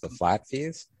versus the flat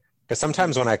fees? Because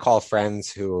sometimes when I call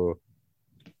friends who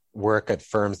work at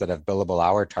firms that have billable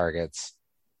hour targets,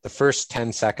 the first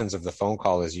 10 seconds of the phone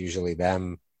call is usually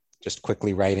them just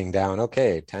quickly writing down,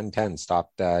 okay, 10:10,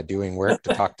 stopped doing work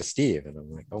to talk to Steve. And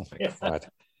I'm like, oh my God.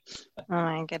 Oh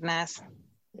my goodness.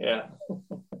 Yeah.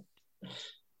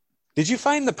 Did you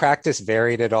find the practice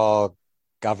varied at all,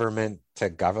 government to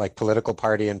government, like political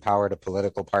party in power to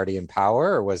political party in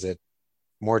power, or was it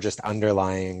more just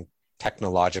underlying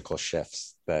technological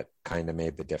shifts that kind of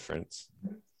made the difference?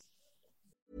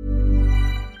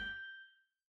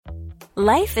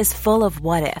 Life is full of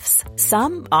what-ifs.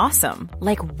 Some awesome,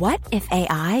 like what if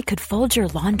AI could fold your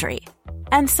laundry?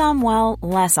 And some, well,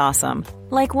 less awesome,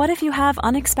 like what if you have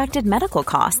unexpected medical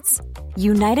costs?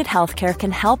 United Healthcare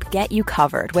can help get you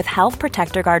covered with Health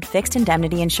Protector Guard fixed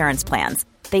indemnity insurance plans.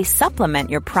 They supplement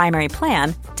your primary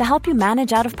plan to help you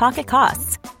manage out-of-pocket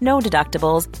costs. No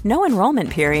deductibles, no enrollment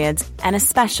periods, and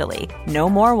especially no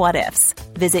more what-ifs.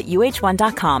 Visit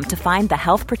uh1.com to find the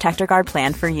Health Protector Guard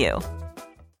plan for you.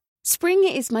 Spring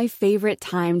is my favorite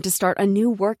time to start a new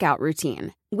workout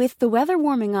routine. With the weather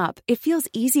warming up, it feels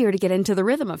easier to get into the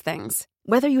rhythm of things.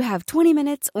 Whether you have 20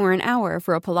 minutes or an hour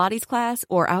for a Pilates class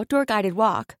or outdoor guided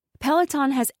walk,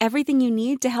 Peloton has everything you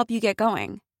need to help you get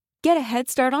going. Get a head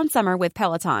start on summer with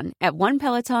Peloton at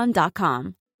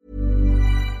onepeloton.com.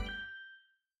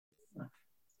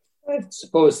 I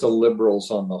suppose the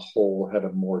Liberals on the whole had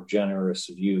a more generous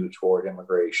view toward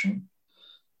immigration.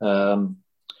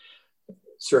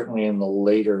 Certainly in the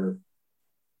later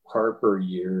Harper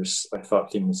years, I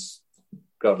thought things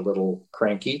got a little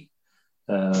cranky.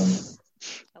 Cranky?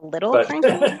 But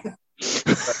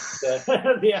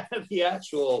the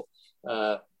actual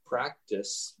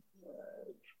practice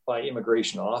by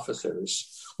immigration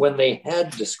officers, when they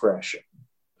had discretion,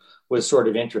 was sort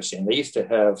of interesting. They used to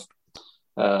have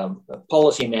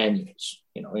policy manuals.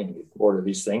 You know, you order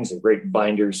these things, they're great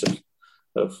binders of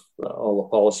all the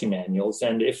policy manuals.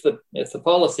 And if the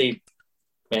policy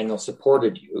manual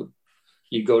supported you,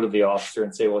 you go to the officer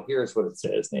and say, well, here's what it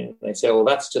says. And they say, well,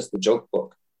 that's just the joke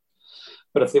book.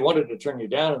 But if they wanted to turn you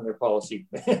down in their policy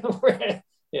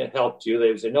it helped you, they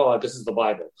would say, no, this is the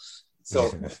Bible.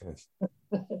 So,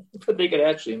 but they could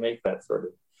actually make that sort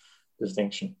of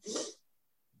distinction.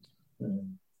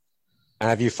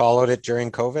 Have you followed it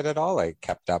during COVID at all? Like,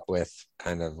 kept up with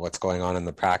kind of what's going on in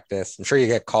the practice? I'm sure you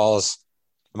get calls.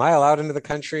 Am I allowed into the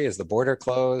country? Is the border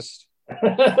closed?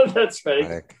 That's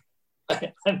right.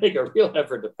 I make a real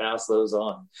effort to pass those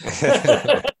on.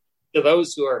 to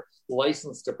those who are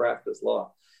licensed to practice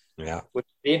law. Yeah. Which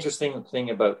the interesting thing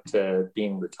about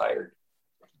being retired,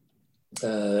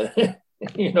 you're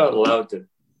not allowed to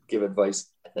give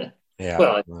advice. Yeah.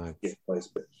 Well, I give advice,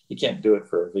 but you can't do it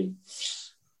for a fee.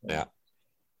 Yeah.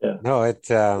 Yeah. No, it's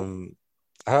tough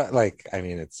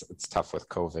with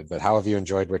COVID, but how have you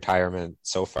enjoyed retirement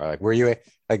so far? Like, were you,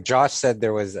 like Josh said,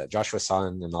 Joshua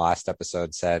Son in the last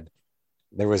episode said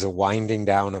there was a winding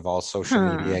down of all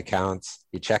social media accounts.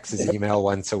 He checks his email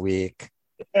once a week.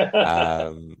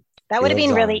 That would have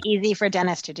been really easy for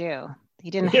Dennis to do. He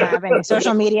didn't have any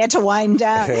social media to wind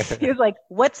down. He was like,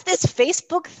 what's this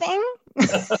Facebook thing?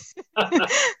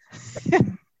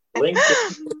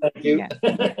 LinkedIn, thank you. Yeah.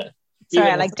 Sorry,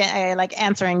 I like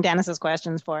answering Dennis's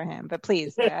questions for him, but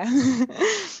please. No,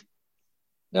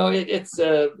 it's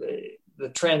the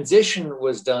transition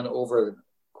was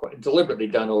deliberately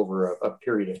done over a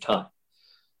period of time.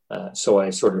 So I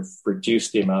sort of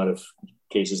reduced the amount of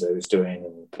cases I was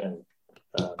doing, and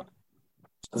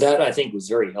that I think was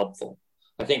very helpful.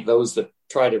 I think those that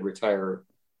try to retire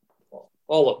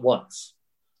all at once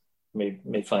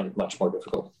may find it much more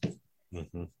difficult.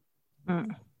 Mm-hmm.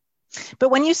 Mm. But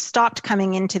when you stopped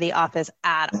coming into the office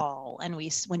at all, and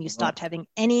when you stopped having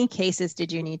any cases,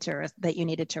 that you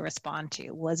needed to respond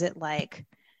to, was it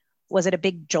a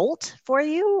big jolt for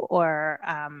you, or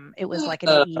it was like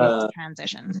an easy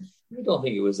transition? I don't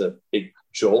think it was a big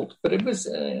jolt, but it was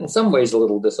in some ways a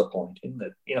little disappointing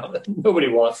that that nobody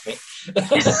wants me.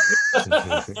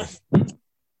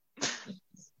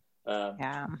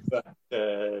 Yeah. But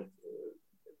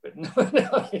no,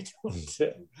 I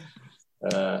don't.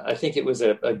 I think it was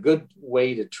a good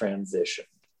way to transition.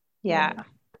 Yeah.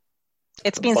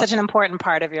 It's been such an important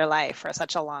part of your life for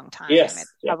such a long time. Yes.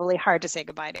 It's probably hard to say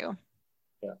goodbye to.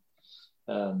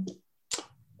 Yeah.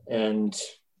 And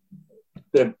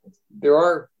there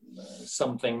are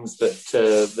some things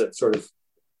that sort of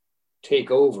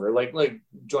take over, like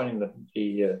joining the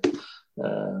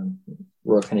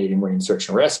Royal Canadian Marine Search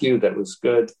and Rescue. That was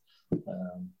good.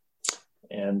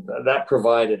 And that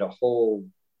provided a whole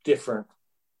different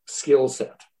skill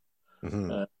set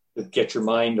to get your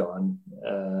mind on,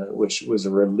 which was a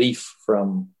relief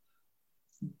from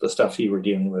the stuff you were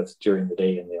dealing with during the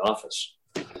day in the office.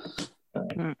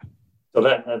 So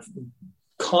that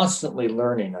constantly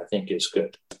learning, I think, is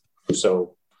good.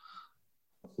 So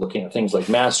looking at things like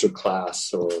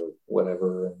masterclass or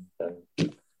whatever, and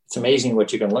it's amazing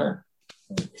what you can learn.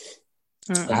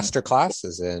 Masterclass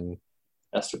is in?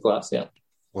 Masterclass, yeah.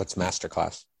 What's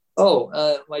masterclass?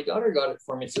 My daughter got it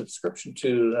for me, a subscription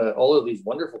to all of these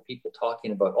wonderful people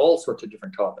talking about all sorts of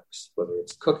different topics, whether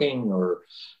it's cooking or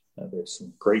there's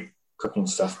some great cooking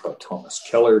stuff about Thomas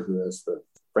Keller, who has the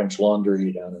French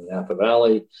Laundry down in Napa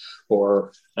Valley,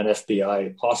 or an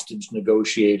FBI hostage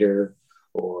negotiator,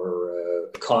 or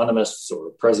economists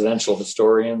or presidential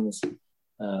historians.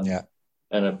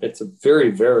 And it's a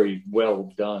very, very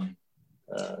well done.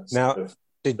 Now,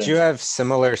 did you have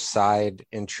similar side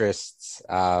interests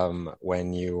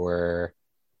when you were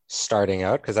starting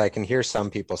out? Because I can hear some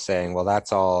people saying, well,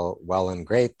 that's all well and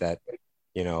great that,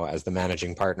 as the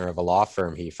managing partner of a law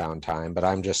firm, he found time, but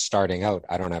I'm just starting out.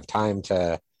 I don't have time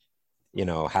to,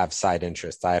 have side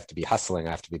interests. I have to be hustling.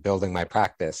 I have to be building my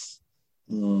practice.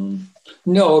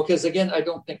 No, because again, I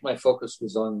don't think my focus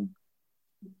was on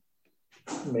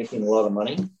making a lot of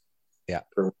money. Yeah.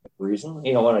 For whatever reason.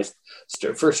 When I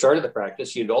first started the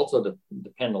practice, you'd also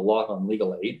depend a lot on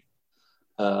legal aid.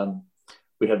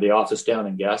 We had the office down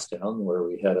in Gastown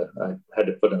where I had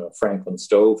to put in a Franklin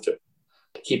stove to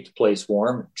keep the place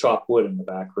warm, chop wood in the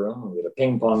back room. We had a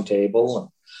ping pong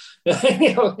table. And,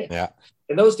 Yeah.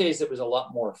 In those days, it was a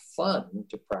lot more fun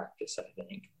to practice, I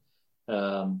think,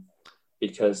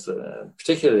 because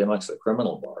particularly amongst the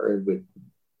criminal bar,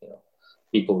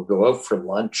 people would go out for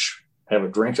lunch, have a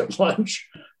drink at lunch.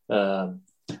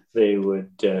 They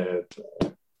would, the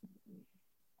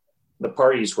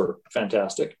parties were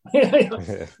fantastic.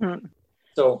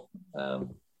 So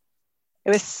it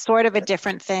was sort of a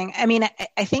different thing. I mean,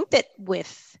 I think that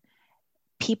with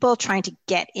people trying to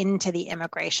get into the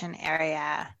immigration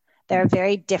area, there are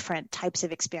very different types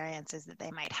of experiences that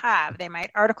they might have. They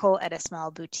might article at a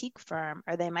small boutique firm,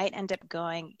 or they might end up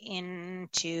going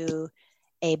into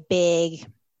a big,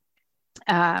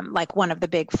 like one of the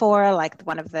big four, like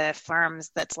one of the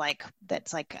firms that's like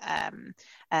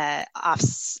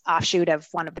offshoot of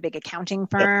one of the big accounting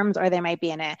firms, or they might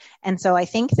be in and so I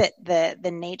think that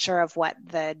the nature of what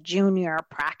the junior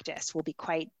practice will be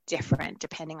quite different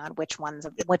depending on which one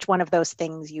of those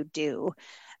things you do.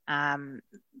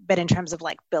 But in terms of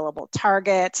like billable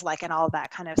targets, like, and all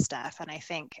that kind of stuff. And I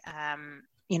think,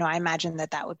 I imagine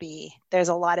that would be, there's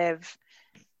a lot of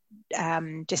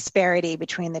disparity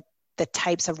between the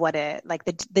types of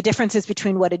the differences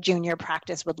between what a junior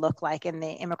practice would look like in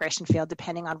the immigration field,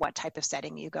 depending on what type of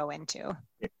setting you go into.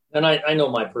 And I know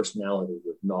my personality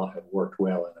would not have worked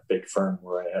well in a big firm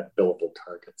where I had billable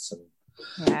targets. And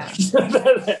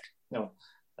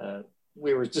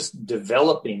we were just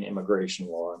developing immigration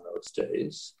law in those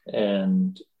days.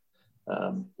 And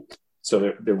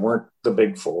so there weren't the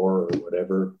big four or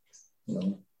whatever,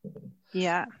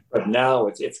 Yeah. But now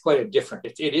it's quite a different,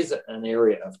 it is an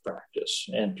area of practice,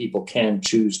 and people can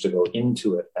choose to go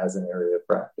into it as an area of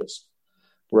practice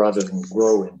rather than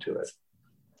grow into it.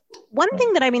 One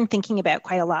thing that I've been thinking about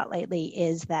quite a lot lately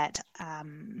is that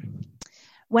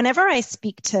whenever I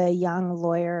speak to young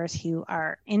lawyers who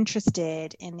are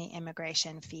interested in the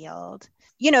immigration field,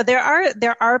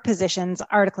 there are positions,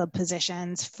 article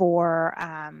positions for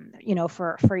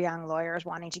young lawyers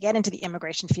wanting to get into the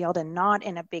immigration field and not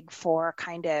in a big four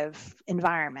kind of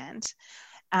environment.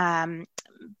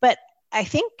 But I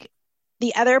think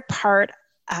the other part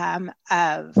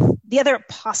of the other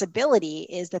possibility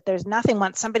is that there's nothing,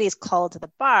 once somebody's called to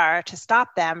the bar, to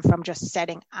stop them from just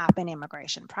setting up an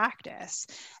immigration practice.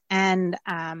 And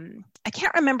I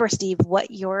can't remember, Steve, where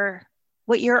you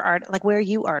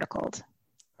articled.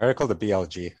 Article to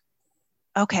BLG.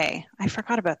 Okay, I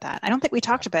forgot about that. I don't think we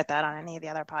talked about that on any of the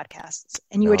other podcasts.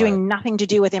 And you were doing nothing to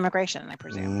do with immigration, I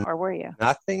presume, or were you?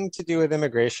 Nothing to do with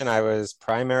immigration. I was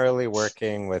primarily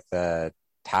working with a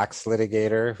tax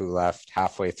litigator who left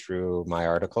halfway through my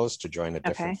articles to join a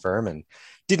different firm and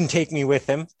didn't take me with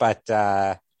him. But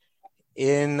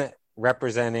in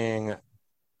representing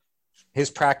his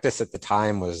practice at the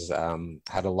time was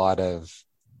had a lot of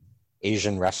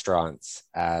Asian restaurants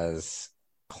as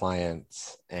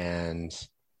clients, and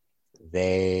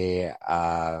they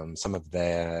some of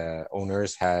the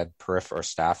owners had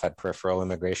staff had peripheral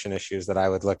immigration issues that I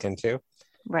would look into.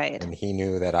 Right. And he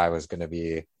knew that I was going to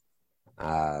be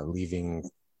leaving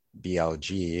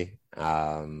BLG,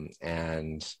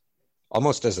 and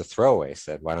almost as a throwaway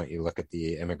said, why don't you look at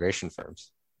the immigration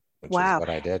firms? Which is what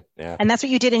I did. Yeah. And that's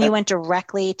what you did. And you went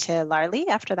directly to Larley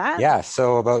after that? Yeah.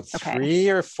 So about 3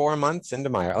 or 4 months into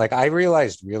I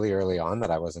realized really early on that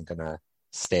I wasn't going to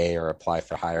stay or apply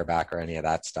for hire back or any of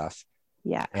that stuff.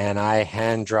 Yeah. And I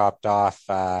hand dropped off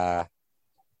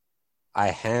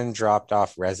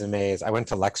resumes. I went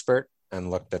to Lexpert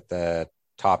and looked at the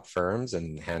top firms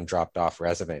and hand dropped off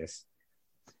resumes.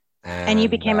 And you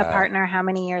became a partner how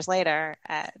many years later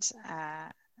at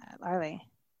Larley?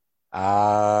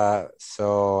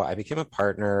 So I became a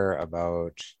partner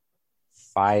about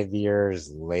 5 years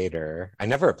later. I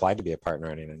never applied to be a partner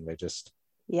or anything.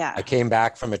 I came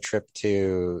back from a trip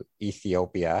to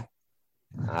Ethiopia,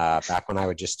 back when I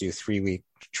would just do 3-week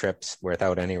trips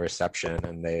without any reception.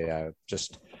 And they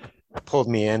just pulled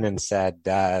me in and said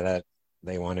that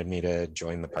they wanted me to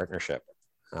join the partnership.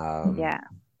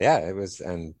 It was,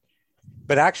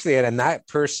 but actually, and that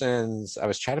person's, I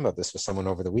was chatting about this with someone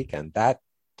over the weekend, that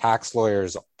tax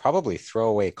lawyer's probably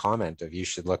throwaway comment of you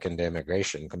should look into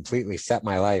immigration completely set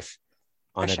my life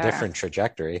on a different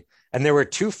trajectory. And there were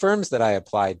 2 firms that I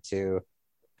applied to.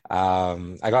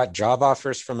 I got job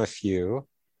offers from a few,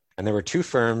 and there were 2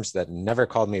 firms that never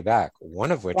called me back.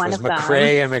 One of which was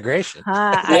McCrea Immigration.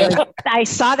 I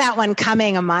saw that one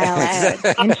coming a mile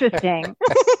out. Interesting.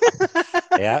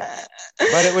 Yeah.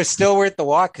 But it was still worth the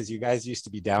walk because you guys used to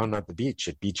be down at the beach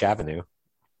at Beach Avenue.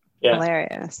 Yeah.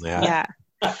 Hilarious. Yeah.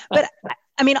 But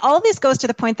I mean, all of this goes to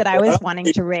the point that I was wanting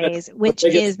to raise, which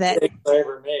is that I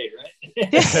ever made, right?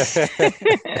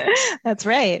 That's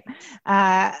right.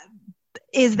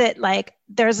 Is that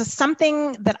there's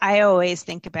something that I always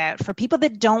think about for people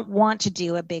that don't want to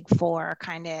do a big four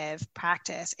kind of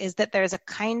practice, is that there's a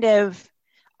kind of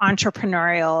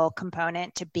entrepreneurial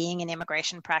component to being an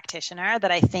immigration practitioner that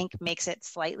I think makes it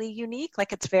slightly unique.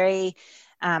 It's very,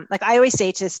 I always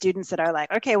say to students that are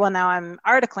like, okay, well now I'm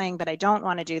articling, but I don't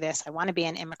want to do this. I want to be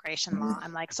in immigration law.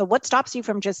 I'm like, so what stops you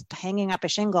from just hanging up a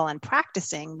shingle and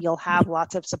practicing? You'll have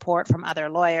lots of support from other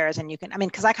lawyers, and you can,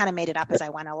 because I kind of made it up as I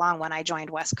went along when I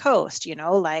joined West Coast,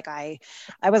 I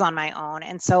was on my own.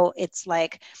 And so it's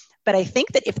but I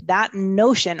think that if that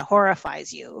notion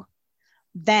horrifies you,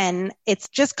 then it's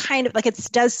just kind of it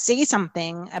does say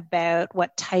something about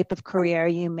what type of career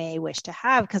you may wish to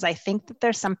have. Because I think that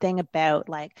there's something about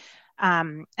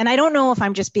And I don't know if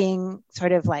I'm just being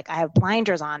sort of like, I have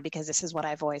blinders on because this is what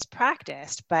I've always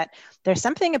practiced, but there's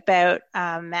something about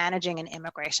managing an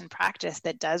immigration practice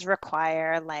that does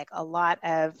require like a lot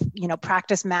of,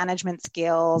 practice management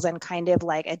skills and kind of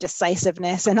like a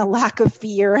decisiveness and a lack of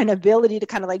fear and ability to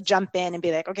kind of like jump in and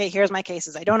be like, okay, here's my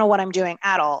cases. I don't know what I'm doing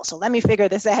at all. So let me figure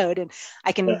this out. And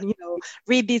I can,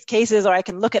 read these cases, or I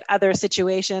can look at other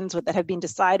situations that have been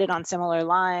decided on similar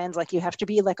lines. Like you have to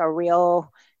be like a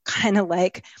real kind of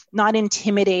like not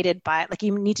intimidated by it. Like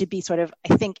you need to be sort of,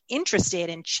 I think, interested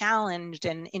and challenged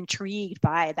and intrigued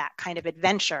by that kind of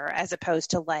adventure as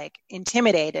opposed to like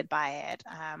intimidated by it.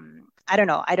 I don't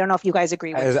know if you guys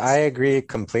agree with this. I agree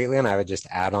completely. And I would just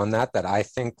add on that I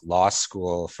think law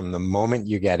school, from the moment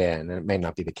you get in, and it may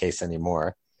not be the case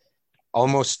anymore,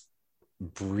 almost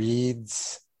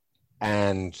breeds,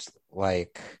 and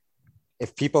like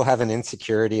if people have an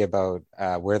insecurity about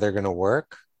where they're going to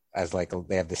work, as like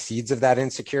they have the seeds of that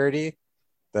insecurity,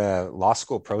 the law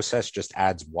school process just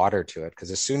adds water to it.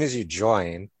 Because as soon as you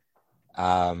join,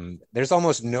 there's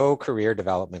almost no career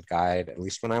development guide, at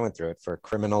least when I went through it, for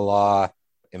criminal law,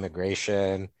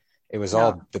 immigration. It was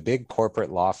all the big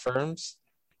corporate law firms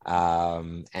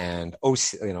and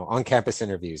on-campus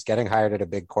interviews, getting hired at a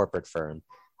big corporate firm.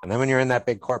 And then when you're in that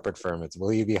big corporate firm, it's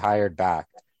will you be hired back?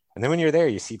 And then when you're there,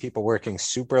 you see people working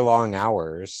super long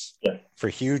hours for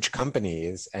huge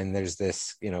companies. And there's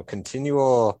this,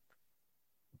 continual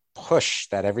push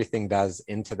that everything does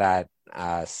into that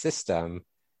system.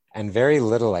 And very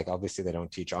little, like, obviously they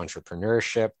don't teach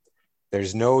entrepreneurship.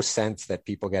 There's no sense that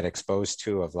people get exposed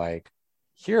to of like,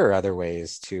 here are other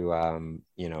ways to,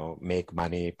 make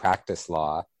money, practice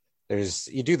law.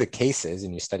 You do the cases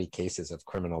and you study cases of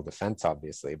criminal defense,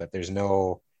 obviously, but there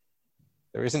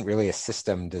isn't really a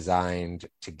system designed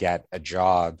to get a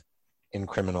job in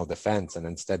criminal defense. And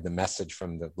instead, the message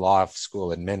from the law school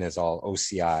admin is all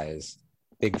OCIs,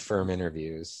 big firm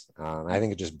interviews. I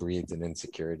think it just breeds an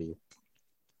insecurity.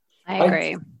 I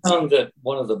agree. I found that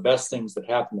one of the best things that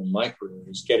happened in my career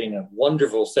is getting a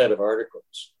wonderful set of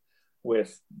articles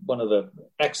with one of the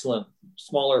excellent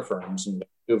smaller firms in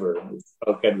Vancouver,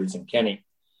 Oak, Edwards and Kenny.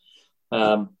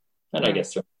 And I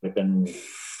guess there have been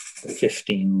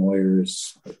 15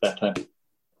 lawyers at that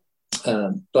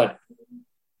time. But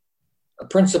a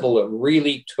principal that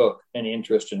really took an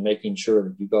interest in making sure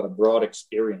that you got a broad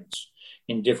experience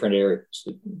in different areas.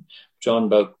 John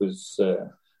Bouk was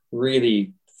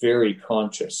really very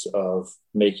conscious of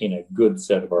making a good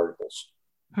set of articles.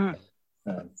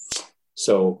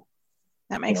 So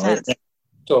that makes sense.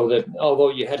 So that although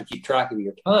you had to keep track of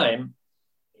your time,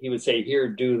 he would say, here,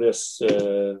 do this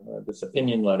this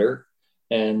opinion letter.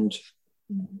 And,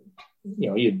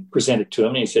 you'd present it to him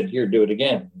and he said, here, do it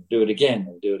again, and do it again,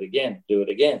 and do it again, do it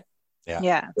again.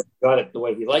 Yeah. Got it the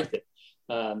way he liked it.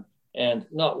 And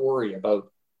not worry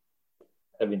about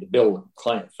having to bill a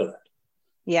client for that.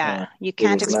 Yeah. You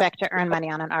can't expect to earn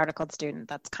money on an articled student.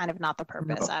 That's kind of not the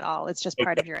purpose at all. It's just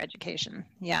part of your education.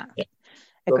 Yeah.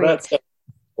 So that's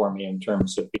for me in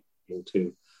terms of being able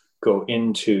to go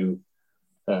into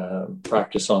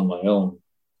practice on my own.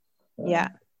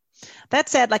 That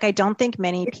said, like, I don't think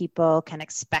many people can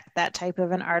expect that type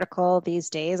of an article these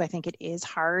days. I think it is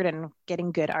hard, and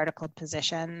getting good articled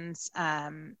positions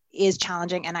is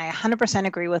challenging. And I 100%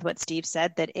 agree with what Steve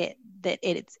said, that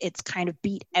it's kind of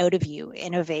beat out of you.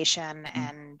 Innovation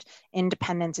and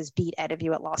independence is beat out of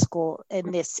you at law school in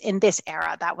this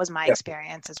era. That was my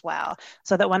experience as well.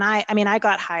 So that when I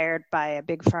got hired by a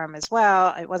big firm as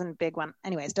well. It wasn't a big one.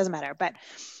 Anyways, doesn't matter. But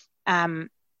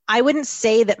I wouldn't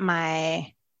say that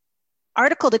my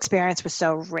articled experience was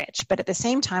so rich, but at the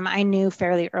same time, I knew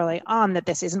fairly early on that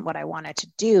this isn't what I wanted to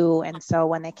do. And so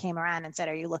when they came around and said,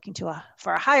 are you looking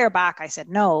for a hire back? I said,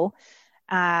 no.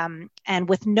 And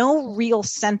with no real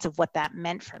sense of what that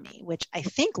meant for me, which I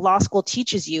think law school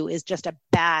teaches you is just a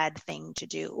bad thing to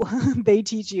do. They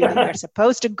teach you that you're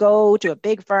supposed to go to a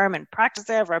big firm and practice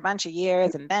there for a bunch of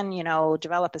years and then,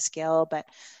 develop a skill. But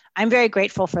I'm very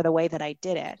grateful for the way that I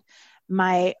did it.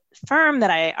 My firm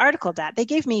that I articled at, they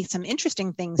gave me some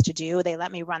interesting things to do. They let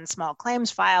me run small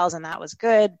claims files, and that was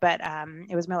good. But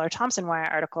it was Miller Thompson where I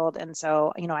articled. And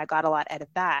so, I got a lot out of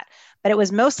that. But it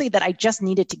was mostly that I just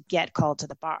needed to get called to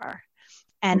the bar.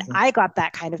 And I got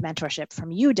that kind of mentorship from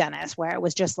you, Dennis, where it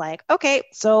was just like, okay,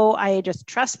 so I just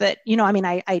trust that,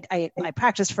 I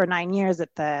practiced for 9 years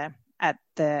at the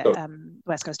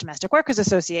West Coast Domestic Workers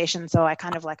Association. So I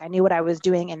kind of I knew what I was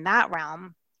doing in that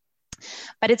realm.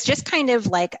 But it's just kind of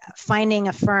like finding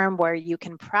a firm where you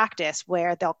can practice,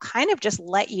 where they'll kind of just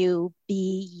let you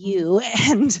be you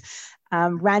and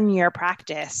run your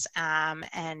practice,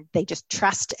 and they just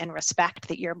trust and respect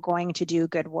that you're going to do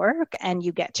good work and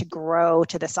you get to grow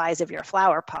to the size of your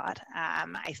flower pot,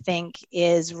 I think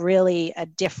is really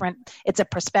it's a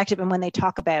perspective. And when they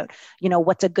talk about,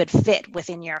 what's a good fit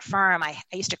within your firm, I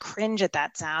used to cringe at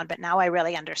that sound, but now I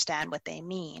really understand what they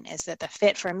mean, is that the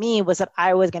fit for me was that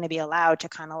I was going to be allowed to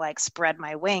kind of like spread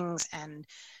my wings and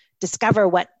discover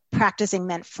what practicing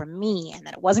meant for me, and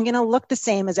that it wasn't going to look the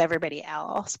same as everybody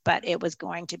else, but it was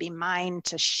going to be mine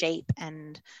to shape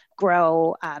and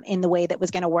grow in the way that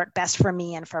was going to work best for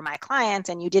me and for my clients.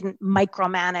 And you didn't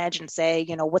micromanage and say,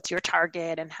 what's your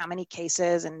target and how many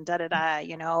cases and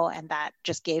and that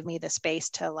just gave me the space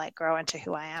to like grow into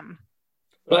who I am.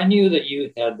 But I knew that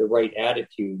you had the right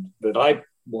attitude that I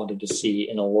wanted to see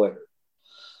in a lawyer.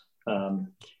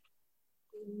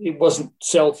 It wasn't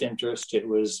self-interest, it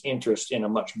was interest in a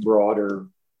much broader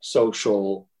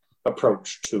social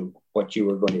approach to what you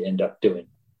were going to end up doing.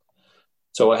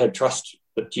 So I had trust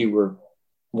that you were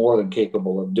more than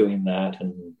capable of doing that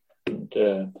and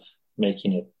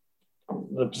making it.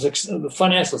 The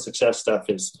financial success stuff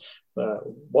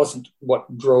wasn't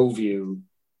what drove you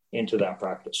into that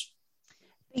practice.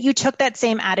 You took that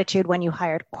same attitude when you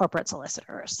hired corporate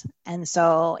solicitors. And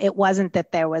so it wasn't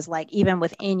that there was like, even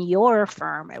within your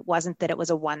firm, it wasn't that it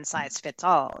was a one size fits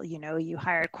all. You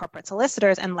hired corporate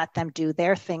solicitors and let them do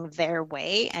their thing their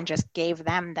way and just gave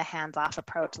them the hands-off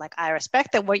approach. Like, I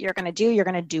respect that what you're going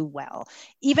to do well,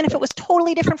 even if it was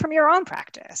totally different from your own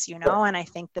practice, And I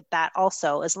think that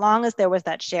also, as long as there was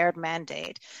that shared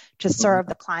mandate to serve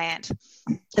the client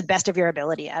to the best of your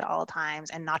ability at all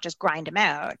times and not just grind them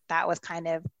out, that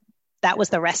was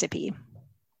the recipe.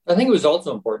 I think it was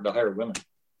also important to hire women.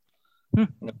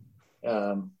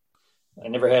 I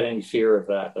never had any fear of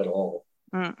that at all,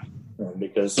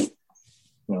 because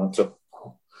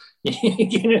you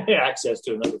get access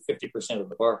to another 50% of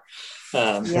the bar,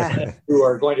 who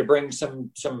are going to bring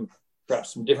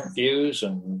perhaps some different views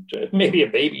and maybe a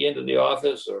baby into the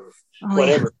office or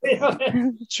whatever. Yeah.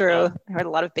 True. I heard a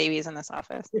lot of babies in this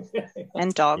office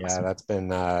and dogs. Yeah, that's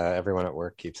been everyone at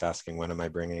work keeps asking, when am I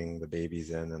bringing the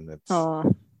babies in? And it's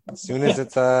as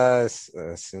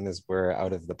soon as we're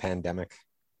out of the pandemic.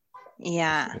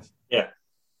 Yeah,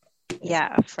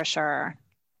 for sure.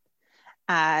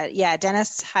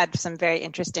 Dennis had some very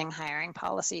interesting hiring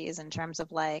policies in terms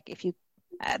of like, if you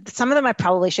some of them I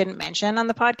probably shouldn't mention on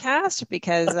the podcast,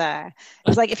 because it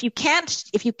was like, if you can't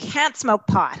smoke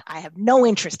pot, I have no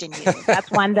interest in you.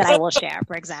 That's one that I will share,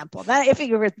 for example. That if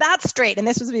you were that straight, and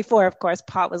this was before, of course,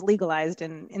 pot was legalized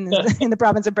in the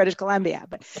province of British Columbia.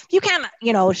 But if you can't,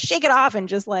 shake it off and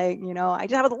just like, I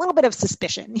just have a little bit of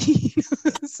suspicion.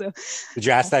 So, did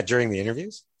you ask that during the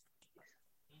interviews?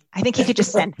 I think he could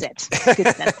just sense it. He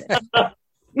could sense it.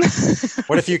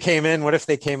 What if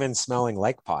they came in smelling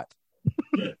like pot?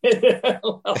 That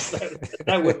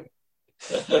would.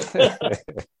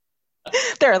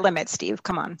 There are limits, Steve.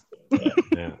 Come on.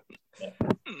 Yeah.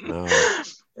 Oh,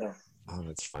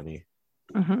 that's funny.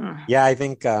 Mm-hmm. Yeah, I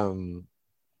think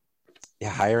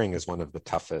hiring is one of the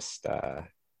toughest.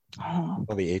 Well,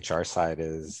 the HR side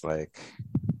is like.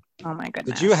 Oh my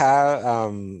goodness. Did you have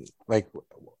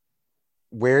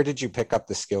where did you pick up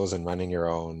the skills in running your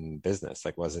own business?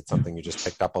 Like, was it something you just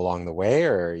picked up along the way,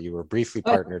 or you were briefly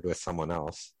partnered with someone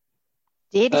else?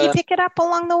 Did he pick it up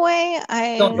along the way?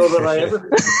 I don't know that I ever.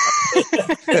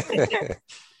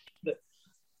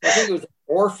 I think it was an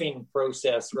morphing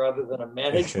process rather than a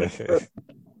management process.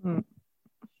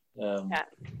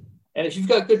 And if you've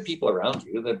got good people around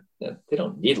you, that they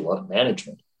don't need a lot of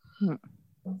management.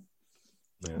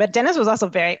 But Dennis was also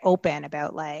very open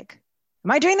about like,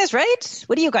 am I doing this right?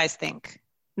 What do you guys think?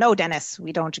 No, Dennis,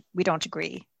 we don't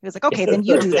agree. He was like, okay, then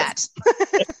you do that.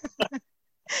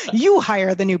 You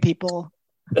hire the new people.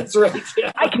 That's right.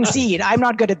 Yeah. I concede. I'm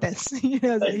not good at this. He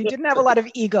didn't have a lot of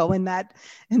ego in that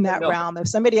realm. If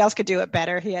somebody else could do it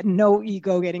better, he had no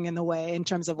ego getting in the way in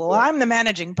terms of, well, I'm the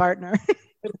managing partner.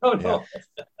 No.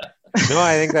 No,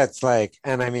 I think that's like,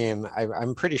 and I mean,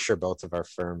 I'm pretty sure both of our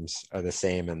firms are the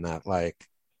same in that, like,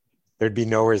 there'd be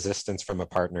no resistance from a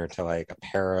partner to like a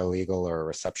paralegal or a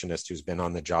receptionist who's been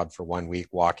on the job for 1 week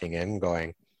walking in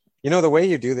going, the way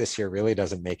you do this here really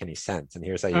doesn't make any sense. And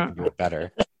here's how you can do it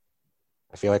better.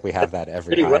 I feel like we have that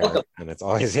every hire. Welcome. And it's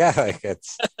always,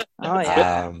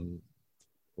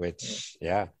 which,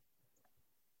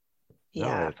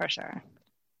 for sure.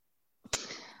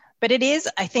 But it is,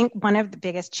 I think, one of the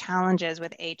biggest challenges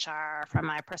with HR from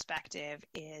my perspective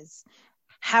is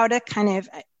how to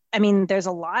there's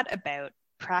a lot about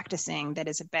practicing that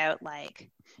is about like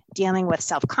dealing with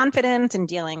self-confidence and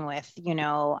dealing with,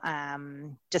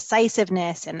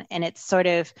 decisiveness. And it's sort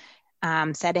of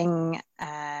setting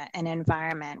an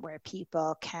environment where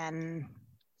people can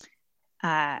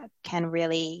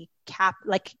really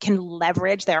can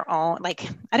leverage their own,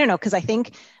 I don't know, because I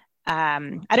think, I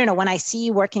don't know, when I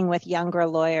see working with younger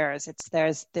lawyers,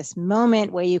 there's this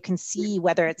moment where you can see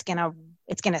whether it's gonna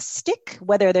stick,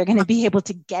 whether they're gonna be able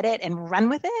to get it and run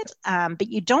with it, but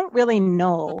you don't really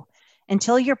know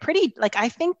until you're pretty, I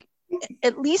think,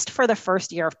 at least for the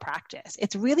first year of practice,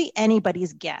 it's really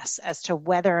anybody's guess as to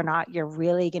whether or not you're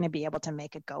really going to be able to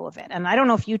make a go of it. And I don't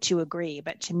know if you two agree,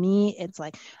 but to me, it's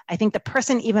I think the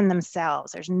person, even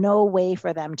themselves, there's no way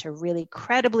for them to really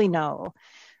credibly know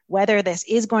whether this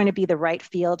is going to be the right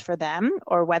field for them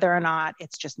or whether or not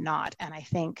it's just not. And I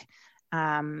think,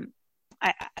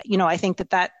 I think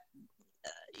that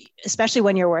especially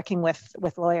when you're working with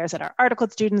lawyers that are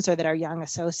articled students or that are young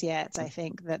associates, I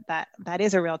think that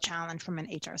is a real challenge from an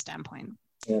HR standpoint.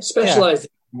 Yeah, specializing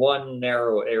in one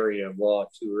narrow area of law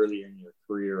too early in your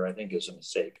career, I think, is a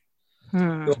mistake.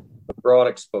 A broad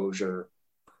exposure,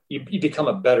 you become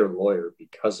a better lawyer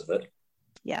because of it.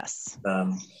 Yes.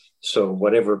 So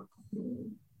whether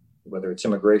it's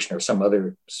immigration or some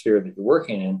other sphere that you're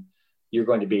working in, you're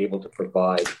going to be able to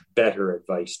provide better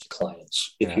advice to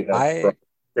clients if you have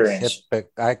experience.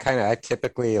 I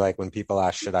typically, when people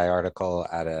ask, should I article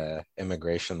at a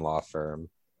immigration law firm,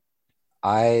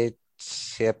 I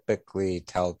typically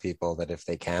tell people that if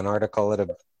they can article at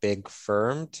a big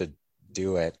firm, to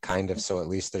do it, so at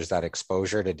least there's that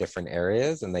exposure to different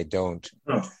areas and they don't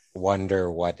wonder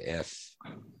what if.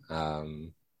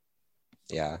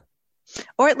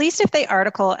 Or at least if they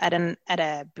article at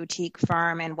a boutique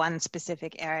firm in one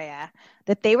specific area,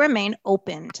 that they remain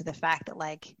open to the fact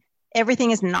that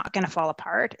everything is not going to fall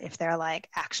apart if they're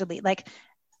actually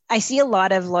I see a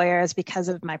lot of lawyers, because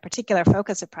of my particular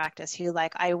focus of practice, who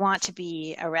I want to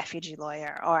be a refugee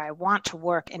lawyer or I want to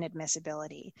work in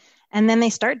admissibility. And then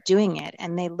they start doing it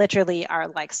and they literally are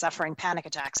suffering panic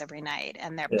attacks every night.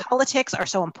 And their politics are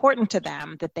so important to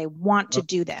them that they want to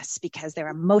do this because they're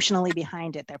emotionally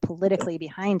behind it. They're politically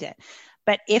behind it.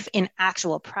 But if in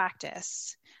actual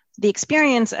practice, the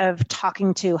experience of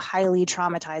talking to highly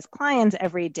traumatized clients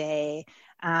every day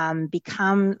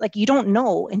become you don't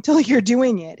know until you're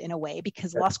doing it, in a way,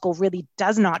 because law school really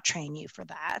does not train you for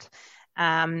that.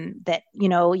 That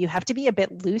you have to be a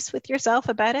bit loose with yourself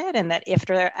about it, and that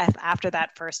after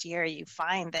that first year you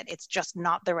find that it's just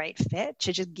not the right fit,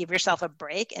 to just give yourself a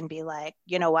break and be like,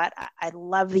 you know what, I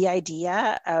love the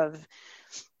idea of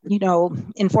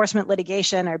enforcement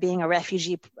litigation or being a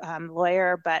refugee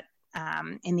lawyer, but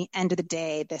in the end of the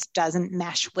day, this doesn't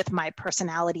mesh with my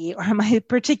personality or my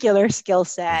particular skill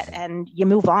set, and you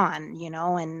move on,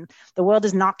 and the world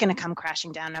is not going to come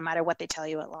crashing down no matter what they tell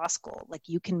you at law school.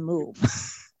 You can move.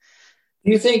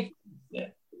 Do you think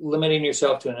limiting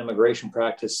yourself to an immigration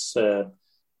practice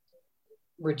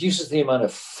reduces the amount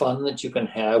of fun that you can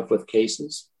have with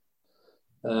cases?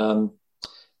 When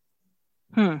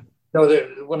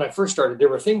I first started, there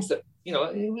were things that,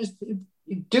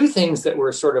 you do things that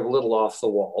were sort of a little off the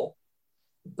wall,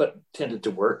 but tended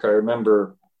to work. I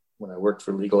remember when I worked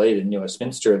for Legal Aid in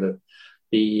Westminster, that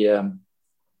the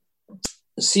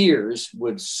Sears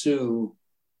would sue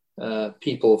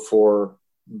people for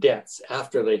debts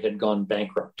after they had gone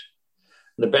bankrupt.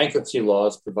 And the bankruptcy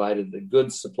laws provided that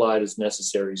goods supplied as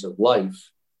necessaries of life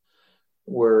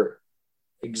were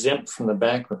exempt from the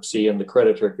bankruptcy, and the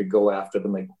creditor could go after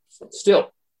them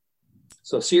still.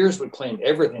 So Sears would claim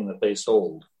everything that they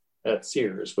sold at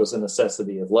Sears was a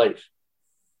necessity of life.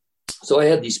 So I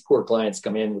had these poor clients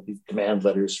come in with these demand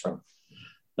letters from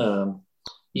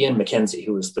Ian McKenzie,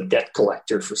 who was the debt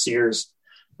collector for Sears.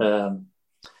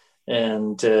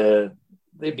 And they'd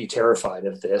be terrified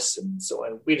of this. And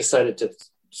so we decided to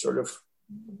sort of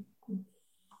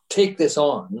take this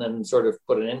on and sort of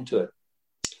put an end to it.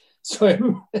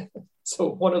 So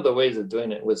one of the ways of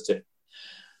doing it was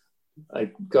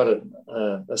I got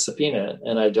a subpoena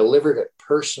and I delivered it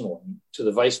personally to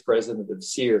the vice president of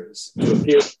Sears to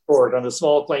appear in court on a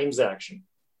small claims action.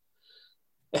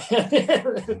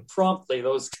 And promptly,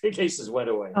 those cases went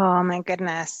away. Oh my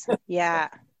goodness! Yeah,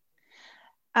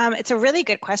 it's a really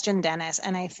good question, Dennis.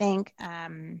 And I think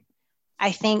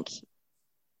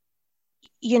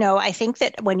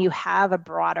that when you have a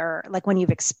broader, when you've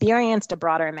experienced a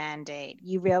broader mandate,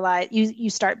 you realize you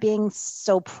start being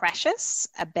so precious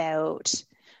about,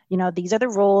 these are the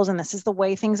rules and this is the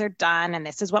way things are done. And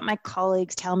this is what my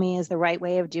colleagues tell me is the right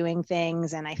way of doing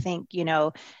things. And I think, you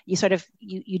sort of,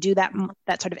 you do that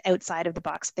sort of outside of the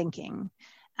box thinking.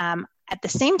 At the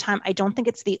same time, I don't think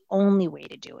it's the only way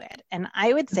to do it. And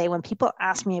I would say when people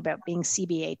ask me about being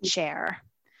CBA chair,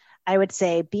 I would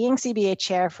say being CBA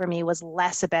chair for me was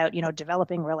less about,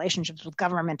 developing relationships with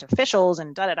government officials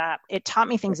and It taught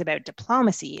me things about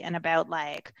diplomacy and about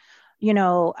not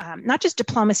just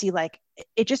diplomacy,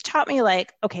 it just taught me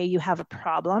okay, you have a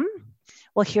problem.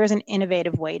 Well, here's an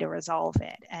innovative way to resolve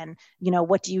it. And,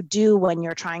 what do you do when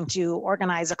you're trying to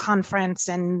organize a conference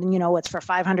and, it's for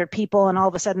 500 people and all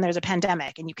of a sudden there's a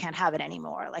pandemic and you can't have it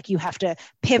anymore. You have to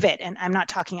pivot. And I'm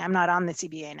not on the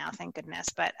CBA now, thank goodness.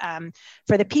 But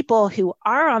for the people who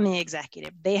are on the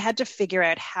executive, they had to figure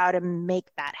out how to make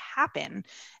that happen.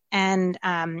 And,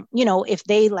 if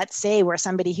they, let's say, were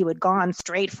somebody who had gone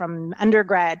straight from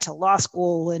undergrad to law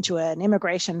school into an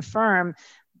immigration firm,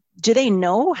 do they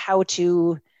know how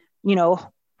to,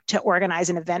 to organize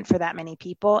an event for that many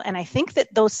people? And I think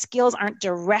that those skills aren't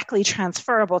directly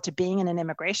transferable to being in an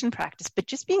immigration practice, but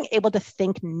just being able to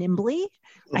think nimbly,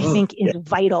 I think is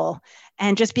vital.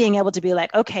 And just being able to be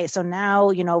okay, so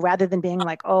now, rather than being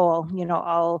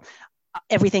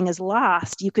everything is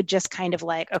lost, you could just kind of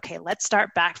okay, let's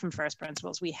start back from first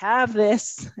principles. We have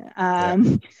this,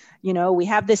 we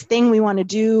have this thing we want to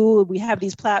do. We have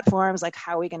these platforms,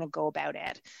 how are we going to go about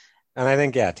it? And I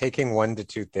think, taking 1 to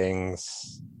 2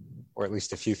 things, or at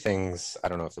least a few things, I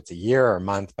don't know if it's a year or a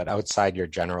month, but outside your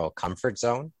general comfort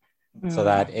zone, so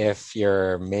that if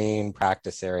your main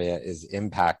practice area is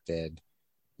impacted,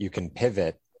 you can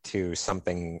pivot to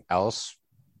something else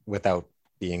without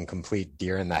being complete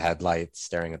deer in the headlights,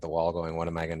 staring at the wall going, what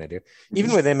am I going to do?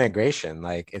 Even with immigration,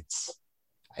 I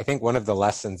think one of the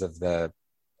lessons of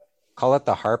call it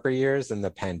the Harper years and the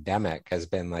pandemic has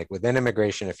been within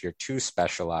immigration, if you're too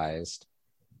specialized,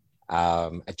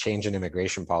 a change in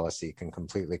immigration policy can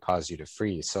completely cause you to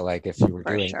freeze. So if you were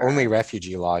doing only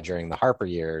refugee law during the Harper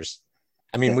years,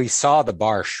 we saw the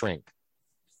bar shrink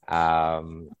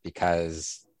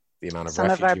because the amount of some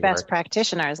of our best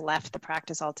practitioners left the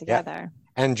practice altogether.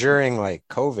 Yeah. And during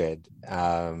COVID,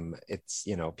 it's,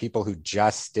 people who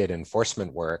just did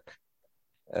enforcement work,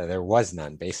 there was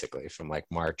none basically from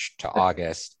March to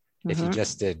August. If you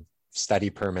just did study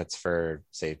permits for,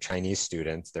 say, Chinese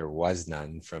students, there was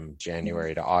none from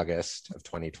January to August of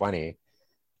 2020.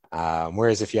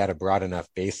 Whereas if you had a broad enough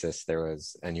basis, there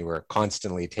was, and you were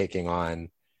constantly taking on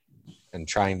and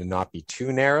trying to not be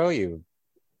too narrow, you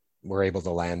were able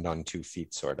to land on 2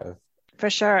 feet sort of. For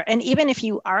sure. And even if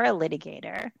you are a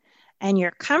litigator and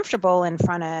you're comfortable in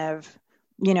front of,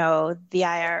 the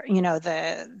IR,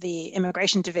 the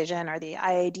immigration division or the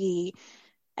IAD,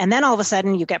 and then all of a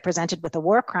sudden you get presented with a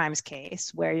war crimes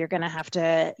case where you're going to have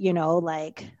to,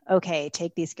 okay,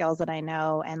 take these skills that I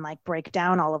know and break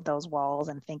down all of those walls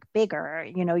and think bigger.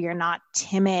 You're not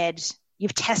timid.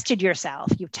 You've tested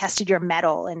yourself. You've tested your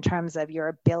mettle in terms of your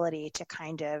ability to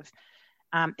kind of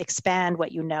expand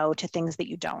what you know to things that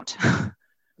you don't.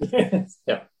 Yeah,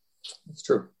 it's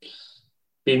true.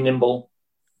 Be nimble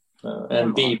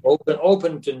and be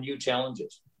open to new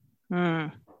challenges.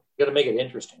 You got to make it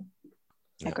interesting.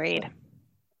 Agreed.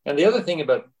 And the other thing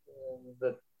about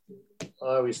that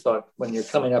I always thought when you're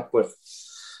coming up with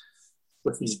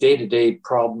these day-to-day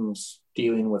problems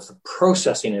dealing with the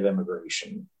processing of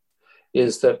immigration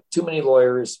is that too many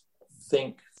lawyers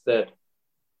think that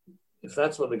if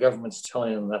that's what the government's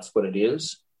telling them, that's what it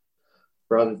is,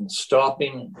 rather than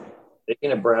stopping,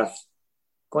 taking a breath,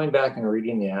 going back and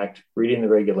reading the act, reading the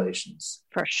regulations.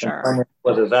 For sure.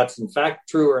 Whether that's in fact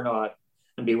true or not,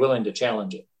 and be willing to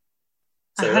challenge it.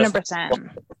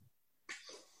 100%.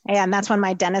 Yeah, and that's when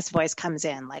my Dennis voice comes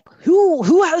in,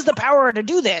 who has the power to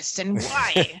do this and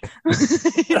why?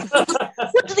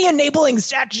 What's the enabling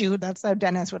statute? That's how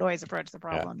Dennis would always approach the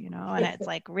problem, and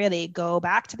it's really go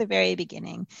back to the very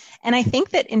beginning. And I think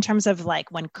that in terms of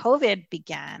when COVID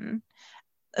began,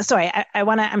 sorry,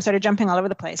 I'm sort of jumping all over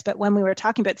the place, but when we were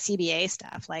talking about CBA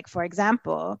stuff, for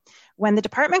example, when the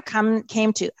department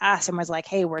came to us and was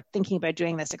hey, we're thinking about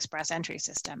doing this express entry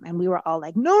system. And we were all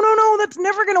no, that's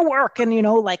never going to work. And,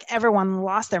 everyone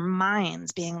lost their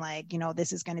minds being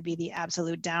this is going to be the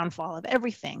absolute downfall of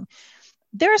everything.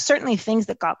 There are certainly things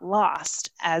that got lost,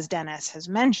 as Dennis has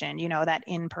mentioned, that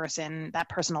in-person, that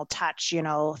personal touch,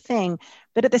 thing.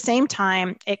 But at the same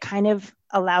time, it kind of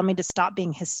allowed me to stop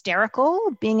being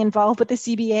hysterical, being involved with the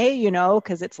CBA,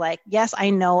 because it's yes, I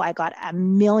know I got a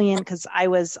million, because I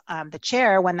was the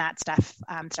chair when that stuff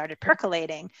started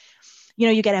percolating.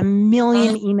 You get a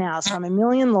million emails from a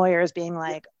million lawyers being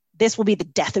this will be the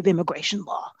death of immigration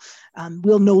law.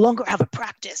 we'll no longer have a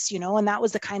practice, and that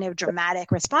was the kind of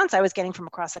dramatic response I was getting from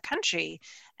across the country.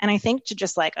 And I think to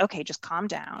just like, okay, just calm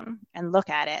down and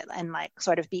look at it and like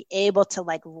sort of be able to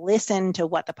like listen to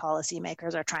what the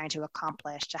policymakers are trying to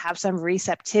accomplish, to have some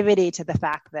receptivity to the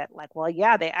fact that like, well,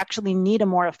 yeah, they actually need a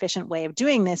more efficient way of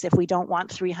doing this if we don't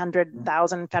want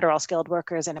 300,000 federal skilled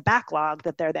workers in a backlog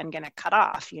that they're then going to cut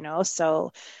off,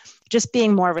 So just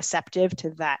being more receptive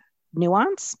to that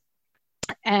nuance.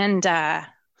 And I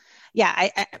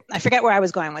forget where I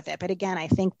was going with it, but again, I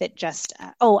think that just,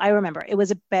 I remember it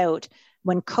was about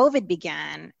when COVID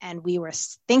began and we were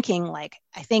thinking like,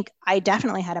 I think I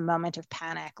definitely had a moment of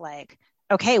panic, like,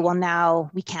 okay, well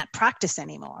now we can't practice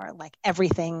anymore, like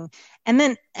everything. And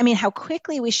then, how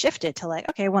quickly we shifted to like,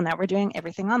 okay, well now we're doing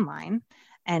everything online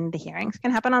and the hearings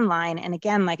can happen online. And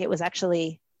again, like it was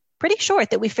actually pretty short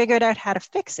that we figured out how to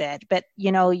fix it. But,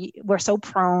 we're so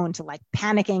prone to like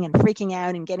panicking and freaking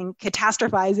out and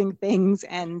catastrophizing things,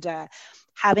 and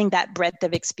having that breadth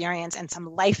of experience and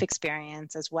some life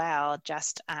experience as well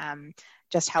just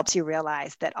helps you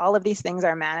realize that all of these things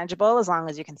are manageable as long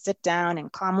as you can sit down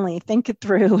and calmly think it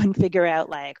through and figure out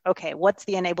like, okay, what's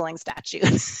the enabling statute?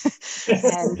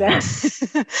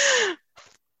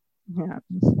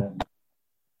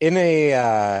 And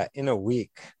in a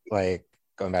week, like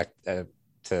going back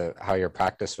to how your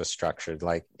practice was structured,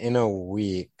 like in a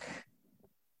week,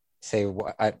 say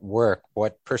at work,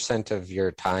 what % of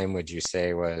your time would you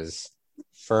say was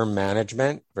firm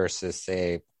management versus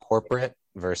say corporate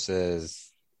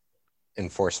versus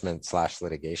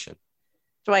enforcement/litigation?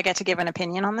 Do I get to give an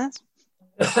opinion on this?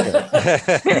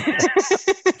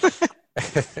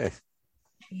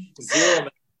 Zero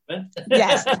management.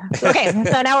 Yes. Okay.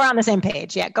 So now we're on the same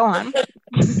page. Yeah. Go on.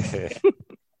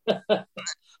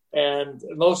 And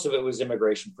most of it was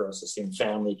immigration processing,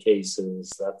 family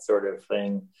cases, that sort of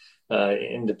thing,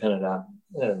 independent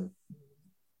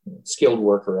skilled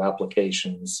worker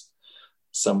applications,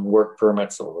 some work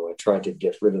permits, although I tried to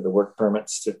get rid of the work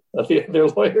permits to their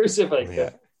lawyers if I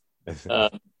could.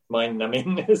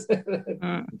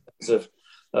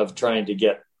 Of trying to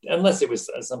get, unless it was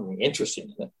something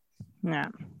interesting in it. Yeah.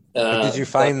 Did you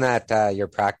find that your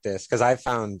practice, because I've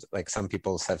found like some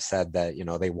people have said that,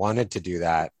 they wanted to do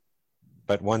that,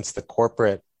 but once the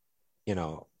corporate,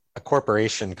 a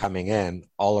corporation coming in,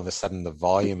 all of a sudden the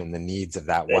volume and the needs of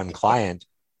that one client,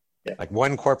 like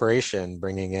one corporation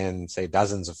bringing in, say,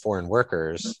 dozens of foreign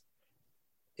workers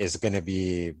is going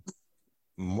to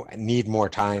need more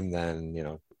time than,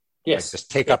 yes, like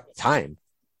just take up time.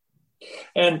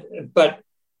 But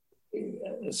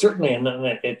certainly, and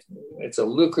it's a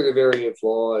lucrative area of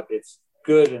law. It's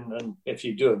good, and if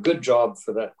you do a good job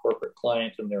for that corporate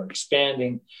client and they're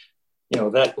expanding,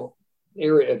 that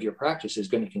area of your practice is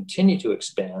going to continue to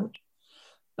expand.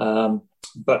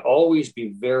 But always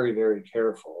be very, very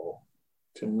careful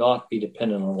to not be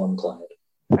dependent on one client.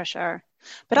 For sure.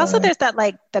 But also there's that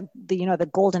like the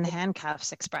golden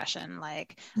handcuffs expression.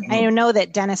 Like I know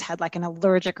that Dennis had like an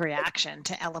allergic reaction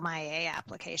to LMIA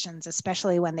applications,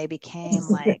 especially when they became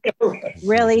like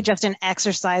really just an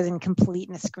exercise in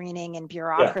completeness screening and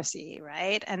bureaucracy,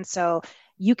 right? And so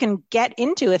you can get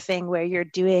into a thing where you're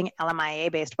doing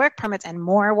LMIA based work permits and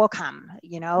more will come.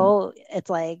 It's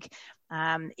like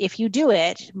if you do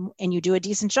it and you do a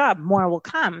decent job, more will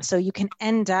come. So you can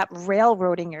end up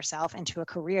railroading yourself into a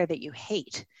career that you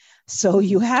hate. So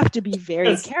you have to be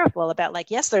very careful about like,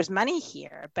 yes, there's money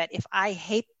here, but if I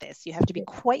hate this, you have to be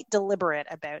quite deliberate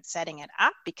about setting it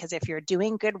up, because if you're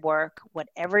doing good work,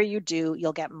 whatever you do,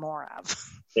 you'll get more of.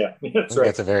 Yeah, that's right.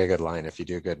 That's a very good line. If you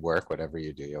do good work, whatever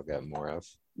you do, you'll get more of.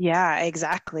 Yeah,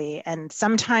 exactly. And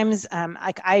sometimes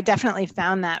I definitely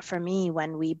found that for me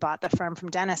when we bought the firm from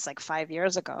Dennis like 5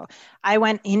 years ago. I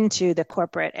went into the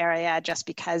corporate area just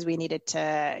because we needed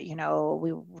to,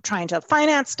 we were trying to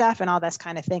finance stuff and all this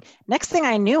kind of thing. Next thing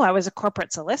I knew, I was a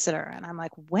corporate solicitor. And I'm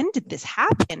like, when did this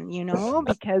happen?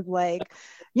 Because like,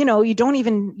 you don't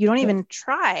even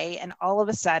try. And all of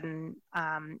a sudden,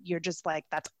 you're just like,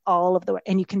 that's all of the work.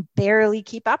 And you can barely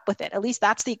keep up with it. At least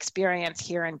that's the experience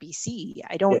here in BC.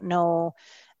 I don't know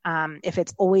if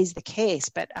it's always the case,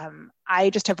 but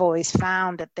I just have always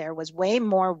found that there was way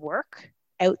more work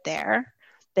out there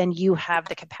than you have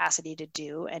the capacity to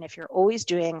do. And if you're always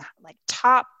doing like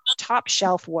top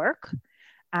shelf work,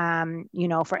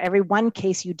 for every one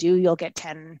case you do, you'll get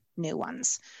 10 new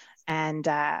ones. And,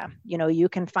 you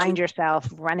can find yourself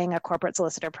running a corporate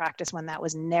solicitor practice when that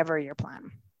was never your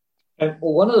plan. And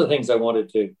one of the things I wanted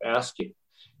to ask you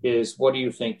is, what do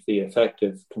you think the effect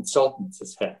of consultants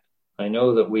has had? I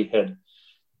know that we had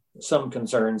some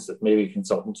concerns that maybe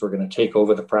consultants were going to take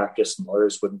over the practice and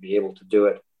lawyers wouldn't be able to do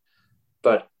it.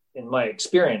 But in my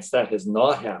experience, that has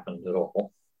not happened at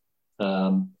all.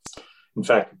 In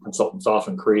fact, consultants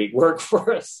often create work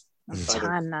for us.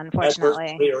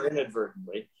 Unfortunately. Or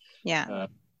inadvertently. Yeah.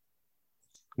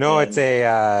 No, it's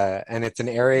an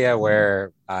area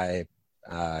where I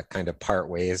kind of part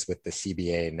ways with the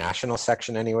CBA national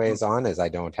section anyways is I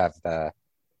don't have the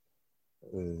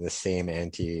same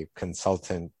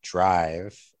anti-consultant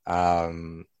drive.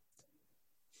 I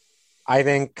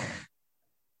think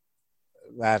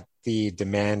that the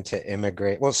demand to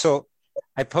immigrate, so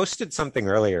I posted something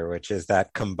earlier, which is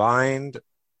that combined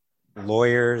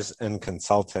lawyers and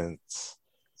consultants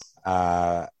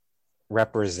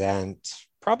represent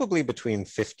probably between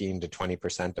 15 to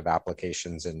 20% of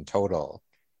applications in total.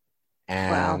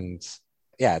 And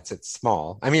yeah, it's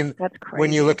small. I mean,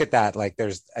 when you look at that, like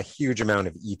there's a huge amount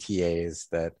of ETAs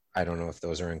that I don't know if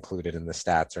those are included in the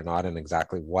stats or not, and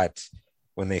exactly what,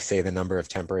 when they say the number of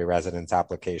temporary residence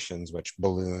applications, which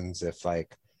balloons if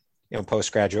like,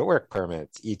 postgraduate work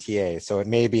permits, ETA. So it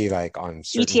may be like on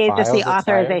certain ETA is just the files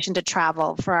authorization to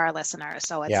travel for our listeners.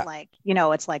 So it's like,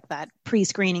 it's like that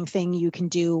pre-screening thing you can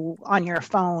do on your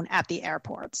phone at the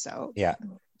airport. So yeah.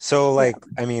 So like,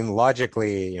 I mean,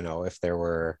 logically, if there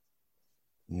were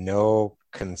no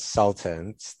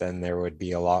consultants, then there would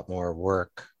be a lot more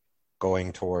work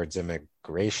going towards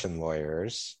immigration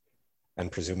lawyers,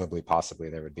 and presumably, possibly,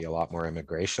 there would be a lot more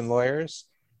immigration lawyers.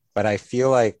 But I feel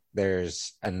like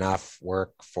there's enough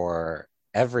work for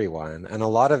everyone. And a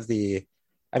lot of you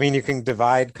can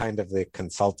divide kind of the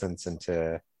consultants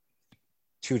into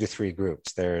 2 to 3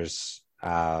 groups. There's,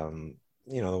 the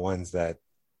ones that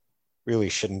really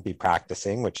shouldn't be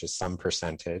practicing, which is some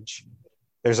percentage.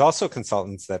 There's also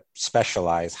consultants that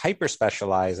hyper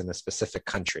specialize in a specific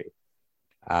country.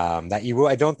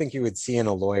 I don't think you would see in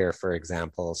a lawyer, for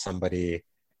example, somebody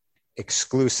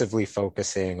exclusively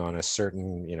focusing on a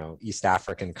certain, East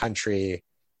African country,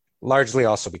 largely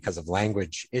also because of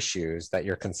language issues that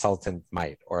your consultant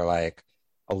might, or like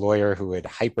a lawyer who would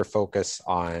hyper focus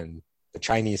on the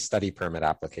Chinese study permit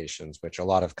applications, which a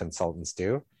lot of consultants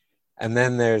do. And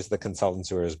then there's the consultants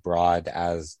who are as broad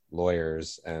as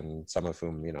lawyers, and some of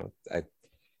whom,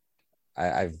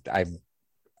 I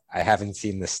haven't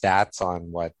seen the stats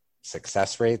on what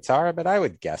success rates are, but I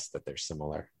would guess that they're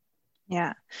similar.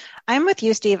 Yeah, I'm with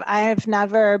you, Steve. I've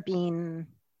never been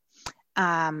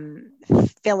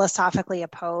philosophically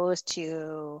opposed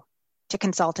to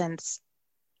consultants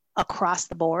across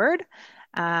the board.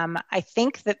 I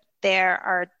think that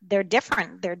they're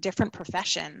different. They're different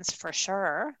professions for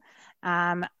sure.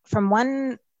 From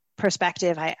one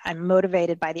perspective, I'm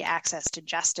motivated by the access to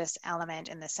justice element,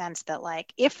 in the sense that,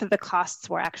 like, if the costs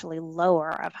were actually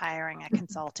lower of hiring a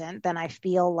consultant, then I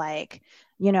feel like,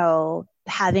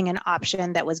 having an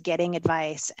option that was getting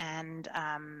advice and,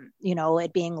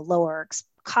 it being lower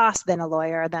cost than a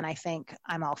lawyer, then I think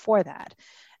I'm all for that.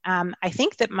 I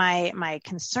think that my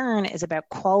concern is about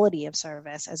quality of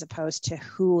service as opposed to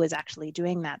who is actually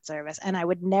doing that service. And I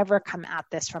would never come at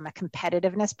this from a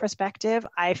competitiveness perspective.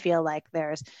 I feel like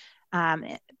there's,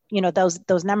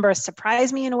 those numbers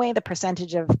surprise me in a way. The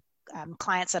percentage of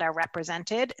clients that are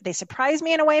represented, they surprise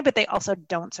me in a way, but they also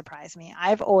don't surprise me.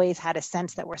 I've always had a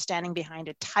sense that we're standing behind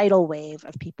a tidal wave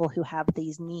of people who have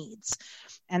these needs.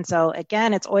 And so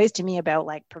again, it's always to me about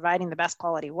like providing the best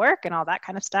quality work and all that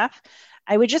kind of stuff.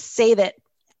 I would just say that,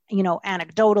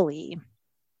 anecdotally,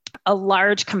 a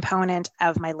large component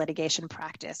of my litigation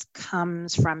practice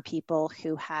comes from people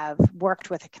who have worked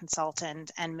with a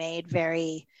consultant and made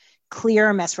very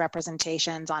clear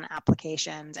misrepresentations on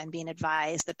applications and being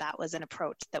advised that that was an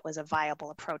approach that was a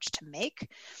viable approach to make.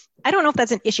 I don't know if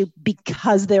that's an issue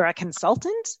because they're a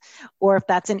consultant, or if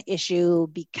that's an issue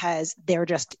because they're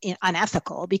just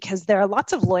unethical, because there are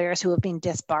lots of lawyers who have been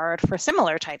disbarred for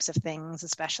similar types of things,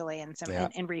 especially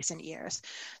in recent years.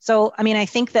 So, I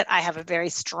think that I have a very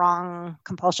strong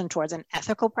compulsion towards an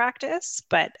ethical practice,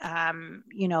 but,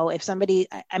 if somebody,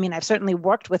 I've certainly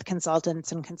worked with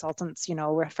consultants, and consultants,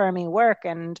 refer me work,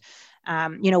 and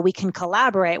we can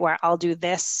collaborate where I'll do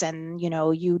this and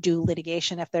you do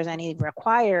litigation if there's any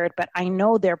required, but I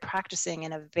know they're practicing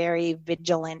in a very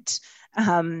vigilant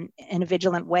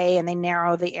way, and they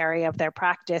narrow the area of their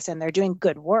practice, and they're doing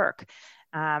good work.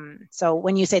 So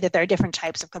when you say that there are different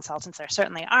types of consultants, there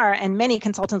certainly are, and many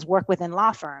consultants work within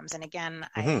law firms, and again,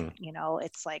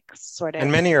 it's like sort of,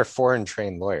 and many are foreign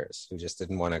trained lawyers who just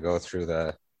didn't want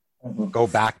to go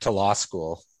back to law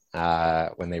school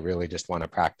when they really just want to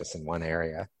practice in one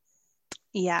area.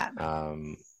 Yeah.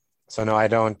 So no, I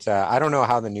don't know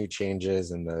how the new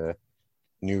changes and the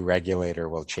new regulator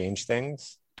will change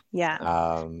things.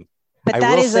 Yeah. But I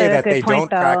that will is say a that good they point, don't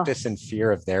though. practice in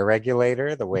fear of their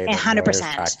regulator the way that 100%. lawyers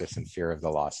practice in fear of the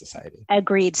Law Society.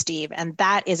 Agreed, Steve. And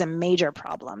that is a major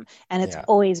problem. And it's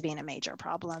always been a major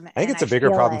problem. I think it's a bigger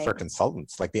problem for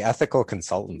consultants, like the ethical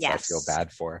consultants. Yes. I feel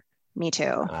bad for. Me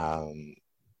too.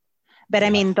 But I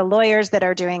mean, the lawyers that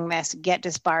are doing this get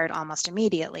disbarred almost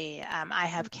immediately. I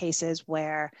have cases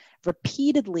where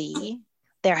repeatedly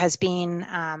there has been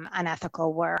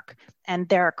unethical work, and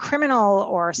there are criminal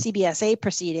or CBSA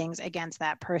proceedings against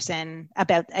that person,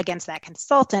 against that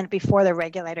consultant, before the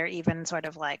regulator even sort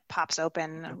of like pops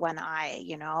open one eye,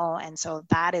 you know. And so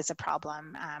that is a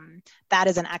problem. That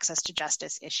is an access to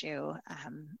justice issue,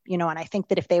 you know. And I think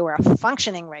that if they were a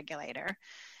functioning regulator,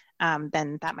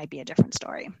 then that might be a different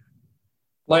story.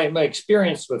 My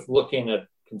experience with looking at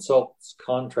consultants'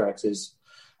 contracts is,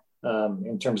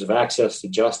 in terms of access to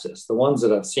justice, the ones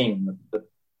that I've seen, the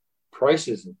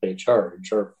prices that they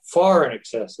charge are far in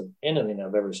excess of anything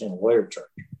I've ever seen a lawyer charge.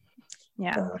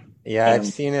 I've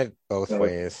seen it both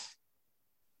ways.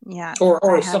 Yeah,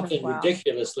 or something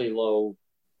ridiculously low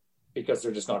because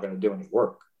they're just not going to do any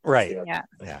work. Right. Yeah.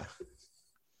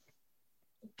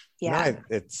 No,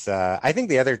 it's. I think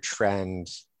the other trend.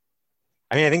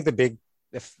 I mean, I think the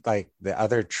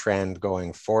other trend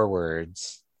going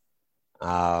forwards.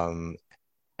 And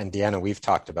Deanna, we've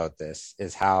talked about this,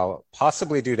 is how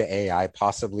possibly due to AI,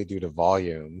 possibly due to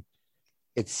volume,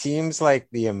 it seems like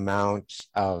the amount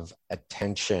of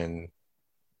attention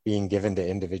being given to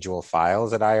individual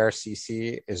files at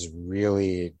IRCC is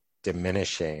really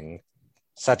diminishing,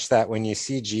 such that when you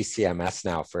see GCMS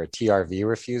now for a TRV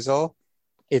refusal,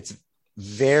 it's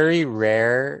very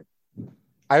rare.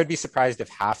 I would be surprised if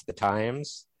half the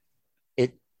times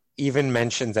it even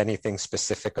mentions anything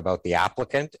specific about the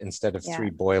applicant instead of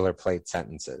 3 boilerplate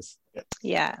sentences.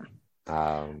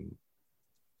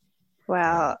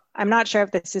 Well, I'm not sure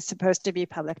if this is supposed to be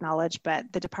public knowledge,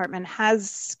 but the department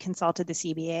has consulted the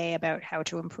CBA about how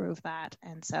to improve that.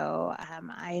 And so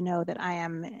I know that I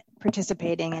am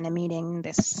participating in a meeting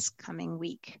this coming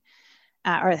week,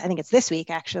 or I think it's this week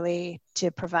actually,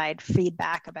 to provide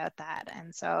feedback about that.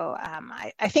 And so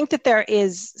I think that there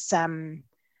is some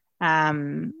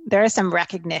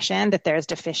recognition that there's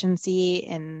deficiency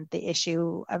in the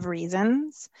issue of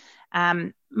reasons.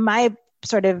 My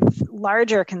sort of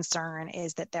larger concern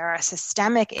is that there are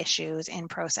systemic issues in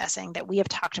processing that we have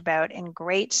talked about in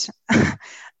great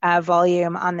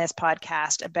volume on this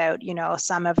podcast about, you know,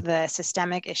 some of the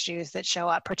systemic issues that show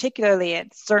up, particularly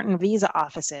at certain visa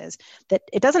offices, that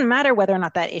it doesn't matter whether or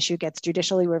not that issue gets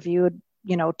judicially reviewed,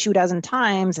 you know, 24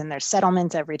 times and there's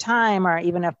settlements every time, or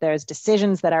even if there's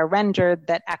decisions that are rendered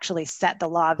that actually set the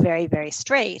law very, very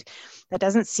straight, that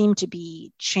doesn't seem to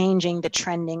be changing the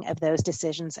trending of those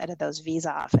decisions out of those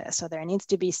visa office. So there needs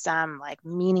to be some like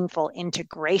meaningful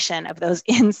integration of those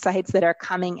insights that are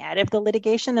coming out of the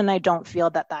litigation. And I don't feel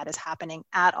that that is happening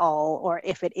at all, or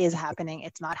if it is happening,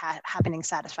 it's not happening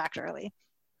satisfactorily.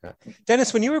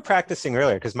 Dennis, when you were practicing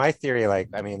earlier, because my theory,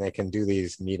 they can do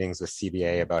these meetings with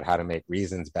CBA about how to make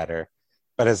reasons better,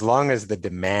 but as long as the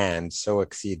demand so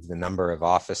exceeds the number of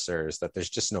officers that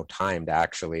there's just no time to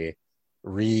actually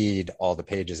read all the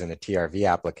pages in a TRV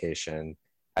application,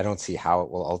 I don't see how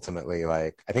it will ultimately,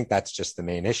 I think that's just the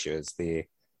main issue, is the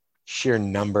sheer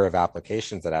number of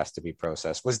applications that has to be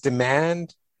processed. Was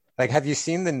demand, have you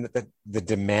seen the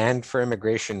demand for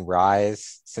immigration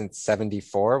rise since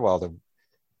 74, while the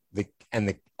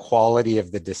quality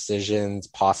of the decisions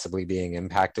possibly being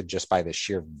impacted just by the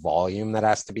sheer volume that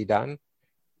has to be done?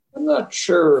 I'm not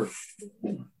sure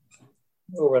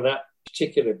over that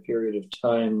particular period of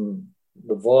time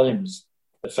the volumes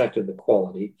affected the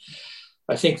quality.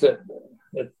 I think that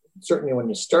certainly when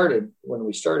we started,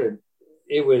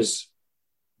 it was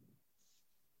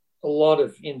a lot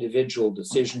of individual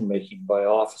decision making by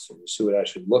officers who would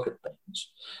actually look at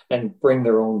things and bring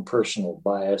their own personal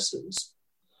biases.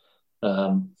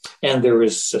 And there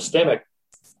was systemic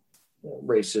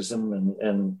racism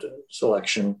and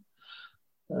selection.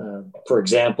 For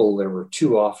example, there were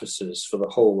 2 offices for the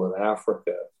whole of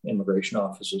Africa, immigration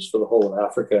offices for the whole of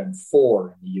Africa, and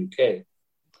 4 in the UK.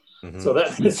 Mm-hmm. So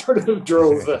that sort of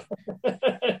drove the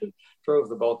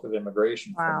bulk of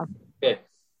immigration. Wow. Okay.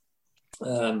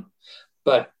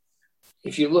 But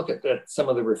if you look at some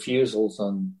of the refusals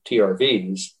on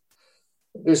TRVs,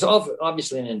 there's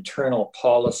obviously an internal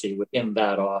policy within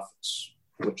that office,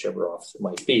 whichever office it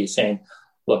might be, saying,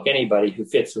 look, anybody who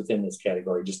fits within this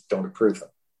category, just don't approve them.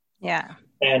 Yeah.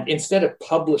 And instead of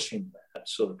publishing that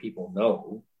so that people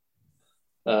know,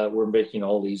 we're making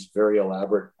all these very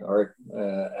elaborate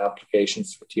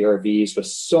applications for TRVs with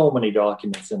so many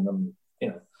documents in them,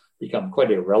 become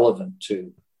quite irrelevant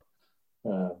to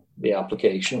the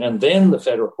application, and then the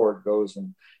federal court goes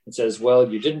and says,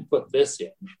 well, you didn't put this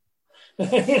in.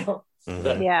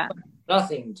 That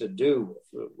nothing to do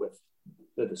with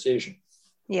the decision.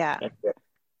 Yeah.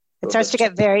 It starts to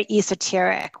get very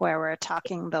esoteric, where we're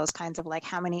talking those kinds of like,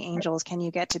 how many angels can you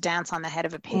get to dance on the head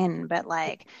of a pin? But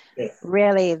like,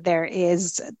 really, there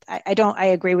is, I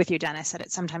agree with you, Dennis, that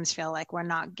it sometimes feel like we're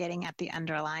not getting at the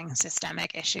underlying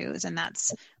systemic issues. And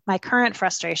that's my current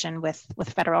frustration with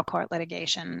federal court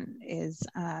litigation is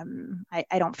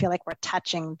I don't feel like we're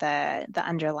touching the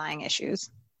underlying issues.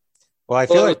 Well, I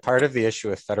feel like part of the issue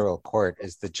with federal court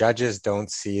is the judges don't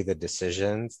see the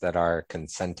decisions that are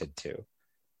consented to.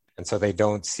 And so they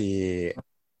don't see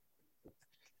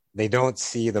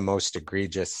the most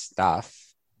egregious stuff.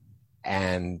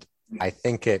 And I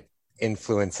think it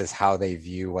influences how they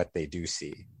view what they do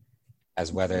see,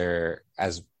 as whether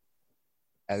as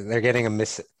they're getting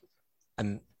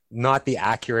not the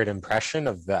accurate impression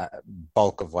of the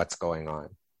bulk of what's going on.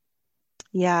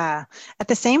 Yeah. At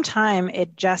the same time,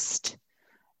 it just,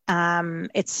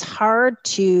 it's hard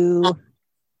to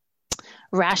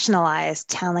rationalize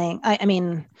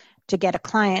to get a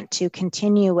client to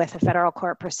continue with a federal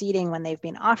court proceeding when they've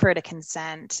been offered a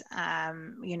consent.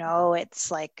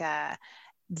 It's like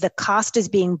the cost is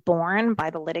being borne by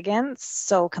the litigants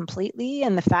so completely,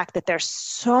 and the fact that there's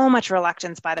so much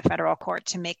reluctance by the federal court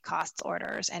to make costs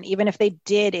orders. And even if they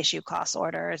did issue cost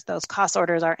orders, those cost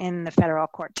orders are in the federal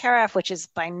court tariff, which is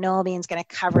by no means going to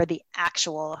cover the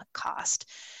actual cost.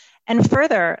 And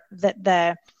further,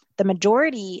 the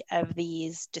majority of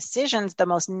these decisions, the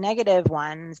most negative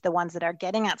ones, the ones that are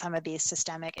getting at some of these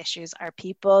systemic issues, are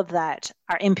people that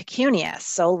are impecunious.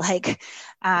 So like,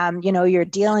 you're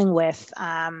dealing with,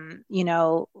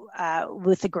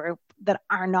 with a group that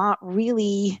are not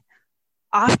really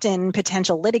often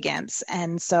potential litigants.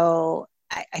 And so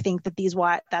I think that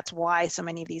that's why so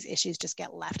many of these issues just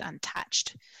get left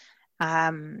untouched.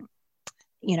 And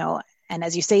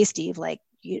as you say, Steve, like,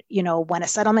 when a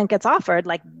settlement gets offered,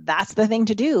 like that's the thing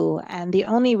to do. And the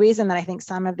only reason that I think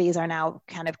some of these are now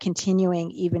kind of continuing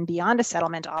even beyond a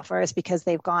settlement offer is because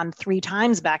they've gone 3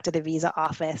 times back to the visa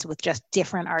office with just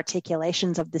different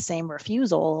articulations of the same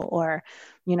refusal, or,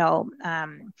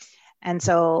 and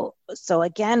so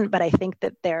again, but I think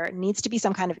that there needs to be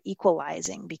some kind of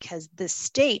equalizing, because the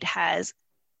state has,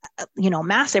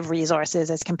 massive resources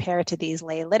as compared to these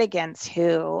lay litigants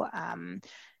who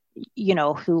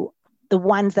the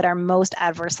ones that are most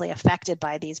adversely affected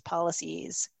by these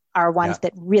policies are ones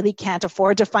that really can't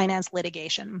afford to finance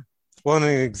litigation. Well, an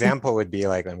example would be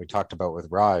like when we talked about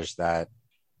with Raj that,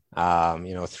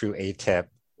 through ATIP,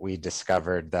 we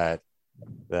discovered that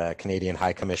the Canadian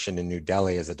High Commission in New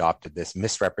Delhi has adopted this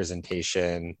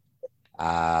misrepresentation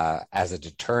as a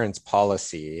deterrence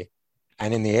policy.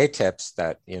 And in the ATIPs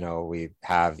that, we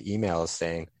have emails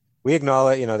saying, we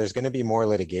acknowledge, there's going to be more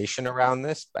litigation around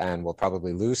this and we'll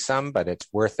probably lose some, but it's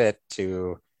worth it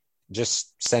to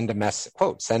just send a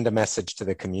message to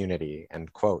the community,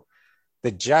 end quote. The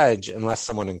judge, unless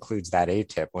someone includes that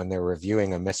ATIP when they're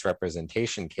reviewing a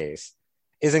misrepresentation case,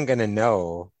 isn't going to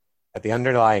know that the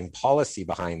underlying policy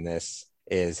behind this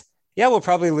is, we'll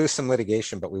probably lose some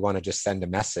litigation, but we want to just send a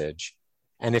message.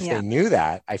 And if they knew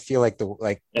that, I feel like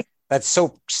that's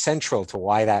so central to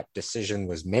why that decision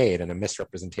was made and a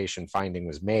misrepresentation finding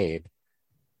was made,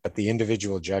 but the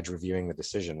individual judge reviewing the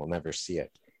decision will never see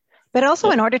it. But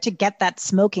also, in order to get that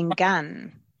smoking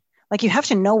gun, like you have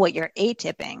to know what you're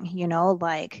ATIPing,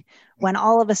 like when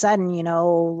all of a sudden,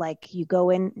 like you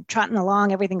go in trotting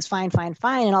along, everything's fine.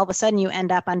 And all of a sudden you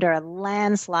end up under a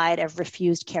landslide of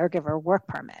refused caregiver work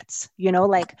permits,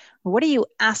 like what are you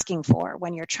asking for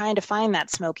when you're trying to find that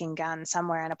smoking gun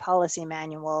somewhere in a policy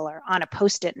manual or on a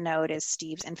Post-it note, as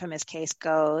Steve's infamous case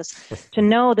goes, to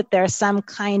know that there's some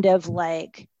kind of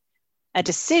like a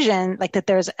decision, like that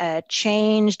there's a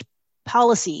changed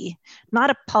policy, not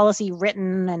a policy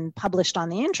written and published on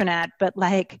the internet, but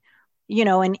like,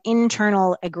 an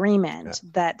internal agreement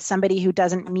that somebody who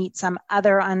doesn't meet some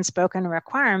other unspoken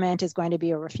requirement is going to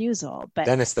be a refusal. But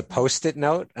Dennis, the Post-it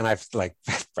note, and I've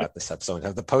brought this up so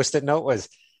much, the Post-it note was,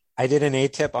 I did an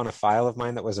ATIP on a file of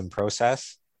mine that was in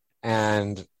process,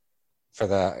 and for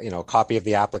the, copy of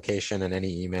the application and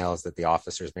any emails that the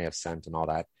officers may have sent and all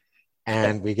that.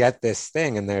 And we get this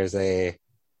thing, and there's a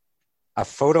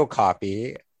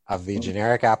photocopy of the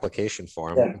generic application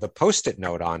form, the Post-it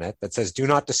note on it that says, do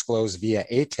not disclose via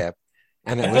ATIP.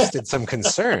 And it listed some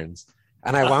concerns.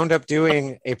 And I wound up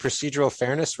doing a procedural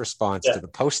fairness response to the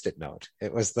Post-it note.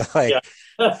 It was the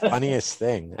funniest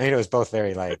thing. I mean, it was both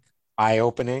very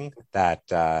eye-opening that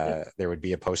there would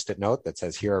be a Post-it note that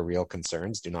says, here are real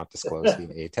concerns, do not disclose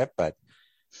via ATIP. But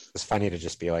It's funny to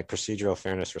just be like procedural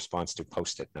fairness response to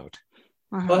post-it note.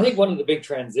 Well, I think one of the big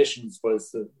transitions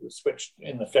was the switch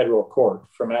in the federal court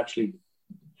from actually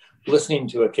listening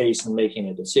to a case and making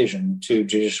a decision to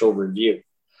judicial review,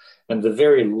 and the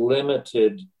very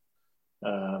limited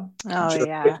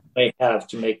they have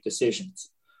to make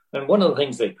decisions. And one of the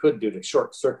things they could do to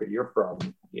short circuit your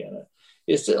problem, Deanna,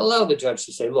 is to allow the judge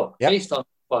to say, look, based on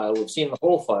the file, we've seen the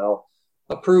whole file,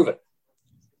 approve it.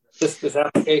 This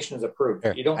application is approved.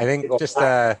 Here, you don't I think just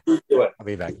do it. I'll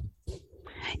be back.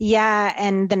 Yeah,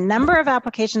 and the number of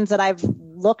applications that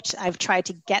I've tried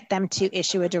to get them to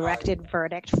issue a directed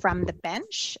verdict from the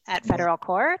bench at federal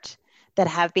court that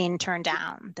have been turned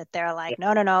down, that they're like,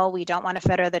 no, we don't want to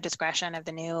fetter the discretion of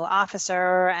the new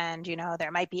officer. And,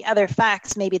 there might be other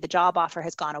facts. Maybe the job offer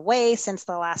has gone away since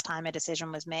the last time a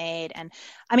decision was made. And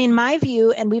I mean, my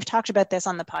view, and we've talked about this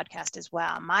on the podcast as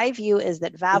well, my view is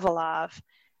that Vavilov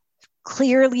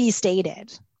clearly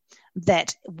stated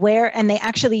that and they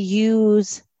actually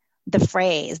use the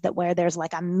phrase that where there's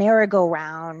like a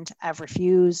merry-go-round of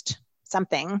refused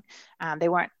something, they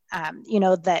weren't,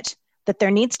 that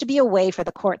there needs to be a way for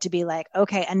the court to be like,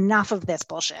 okay, enough of this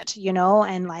bullshit,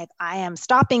 and like, I am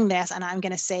stopping this and I'm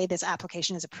going to say this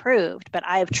application is approved. But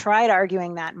I've tried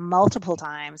arguing that multiple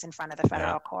times in front of the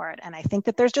federal court. And I think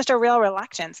that there's just a real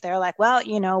reluctance. They're like, well,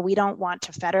 we don't want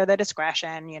to fetter the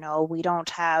discretion. We don't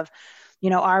have,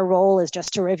 our role is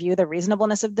just to review the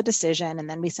reasonableness of the decision, and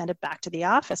then we send it back to the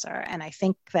officer. And I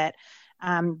think that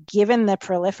given the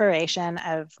proliferation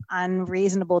of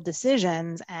unreasonable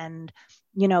decisions and,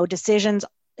 decisions,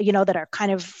 that are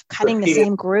kind of cutting the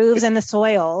same grooves in the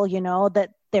soil,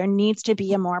 that there needs to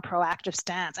be a more proactive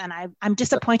stance. And I'm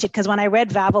disappointed because when I read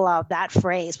Vavilov, that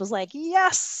phrase was like,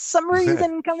 yes, some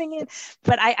reason coming in,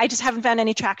 but I just haven't found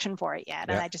any traction for it yet.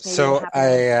 And I just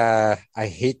I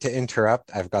hate to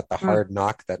interrupt. I've got the hard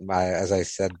knock that as I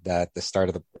said at the start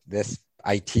of this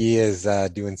IT is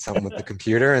doing something with the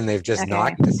computer, and they've just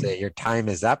knocked to say your time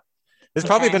is up. This has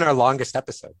probably been our longest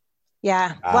episode.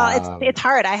 Yeah. Well, it's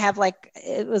hard. I have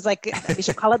it was like, we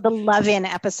should call it the love-in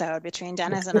episode between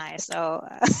Dennis and I. So,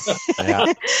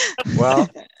 Well,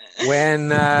 when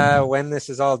this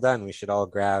is all done, we should all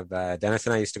grab, Dennis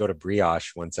and I used to go to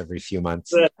Brioche once every few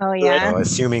months. Oh yeah. So,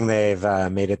 assuming they've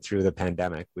made it through the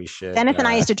pandemic, we should. Dennis and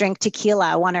I used to drink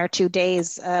tequila 1 or 2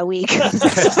 days a week. Well,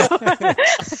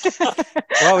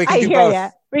 we can do both.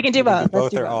 Yeah. We can do both.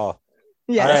 Both or all.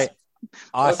 Yes. All right.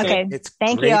 Awesome. Okay. It's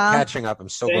Thank great you all. catching up. I'm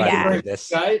so glad we did this.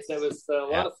 Guys, that was a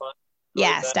lot of fun.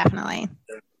 Yes, definitely.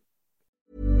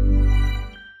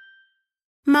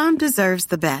 Mom deserves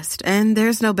the best, and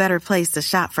there's no better place to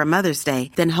shop for Mother's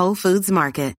Day than Whole Foods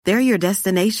Market. They're your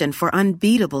destination for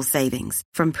unbeatable savings,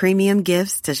 from premium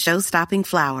gifts to show-stopping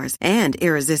flowers and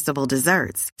irresistible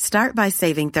desserts. Start by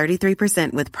saving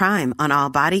 33% with Prime on all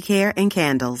body care and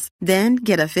candles. Then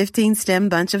get a 15-stem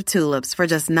bunch of tulips for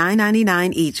just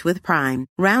 $9.99 each with Prime.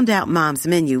 Round out Mom's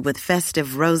menu with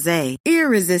festive rosé,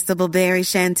 irresistible berry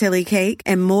chantilly cake,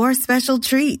 and more special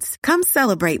treats. Come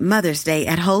celebrate Mother's Day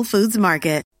at Whole Foods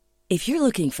Market. If you're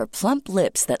looking for plump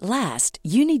lips that last,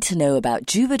 you need to know about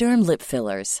Juvederm lip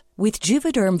fillers. With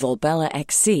Juvederm Volbella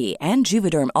XC and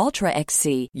Juvederm Ultra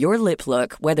XC, your lip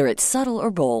look, whether it's subtle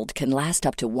or bold, can last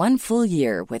up to 1 full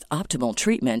year with optimal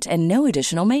treatment and no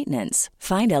additional maintenance.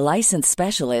 Find a licensed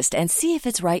specialist and see if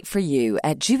it's right for you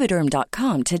at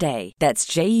Juvederm.com today. That's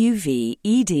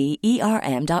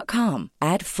JUVEDERM.com.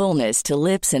 Add fullness to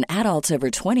lips in adults over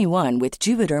 21 with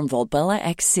Juvederm Volbella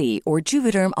XC or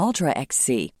Juvederm Ultra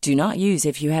XC. Do not use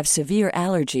if you have severe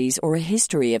allergies or a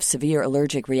history of severe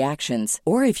allergic reactions,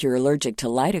 or if you're allergic to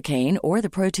lidocaine or the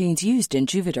proteins used in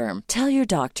Juvederm. Tell your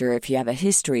doctor if you have a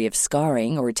history of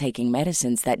scarring or taking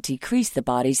medicines that decrease the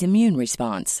body's immune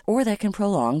response or that can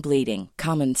prolong bleeding.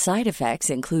 Common side effects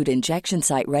include injection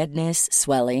site redness,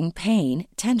 swelling, pain,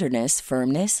 tenderness,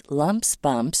 firmness, lumps,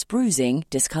 bumps, bruising,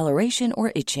 discoloration,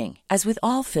 or itching. As with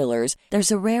all fillers,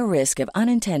 there's a rare risk of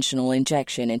unintentional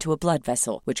injection into a blood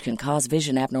vessel, which can cause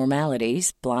vision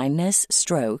abnormalities, blindness,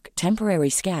 stroke, temporary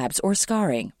scabs, or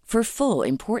scarring. For full,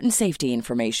 important safety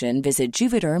information, visit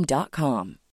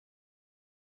Juvederm.com.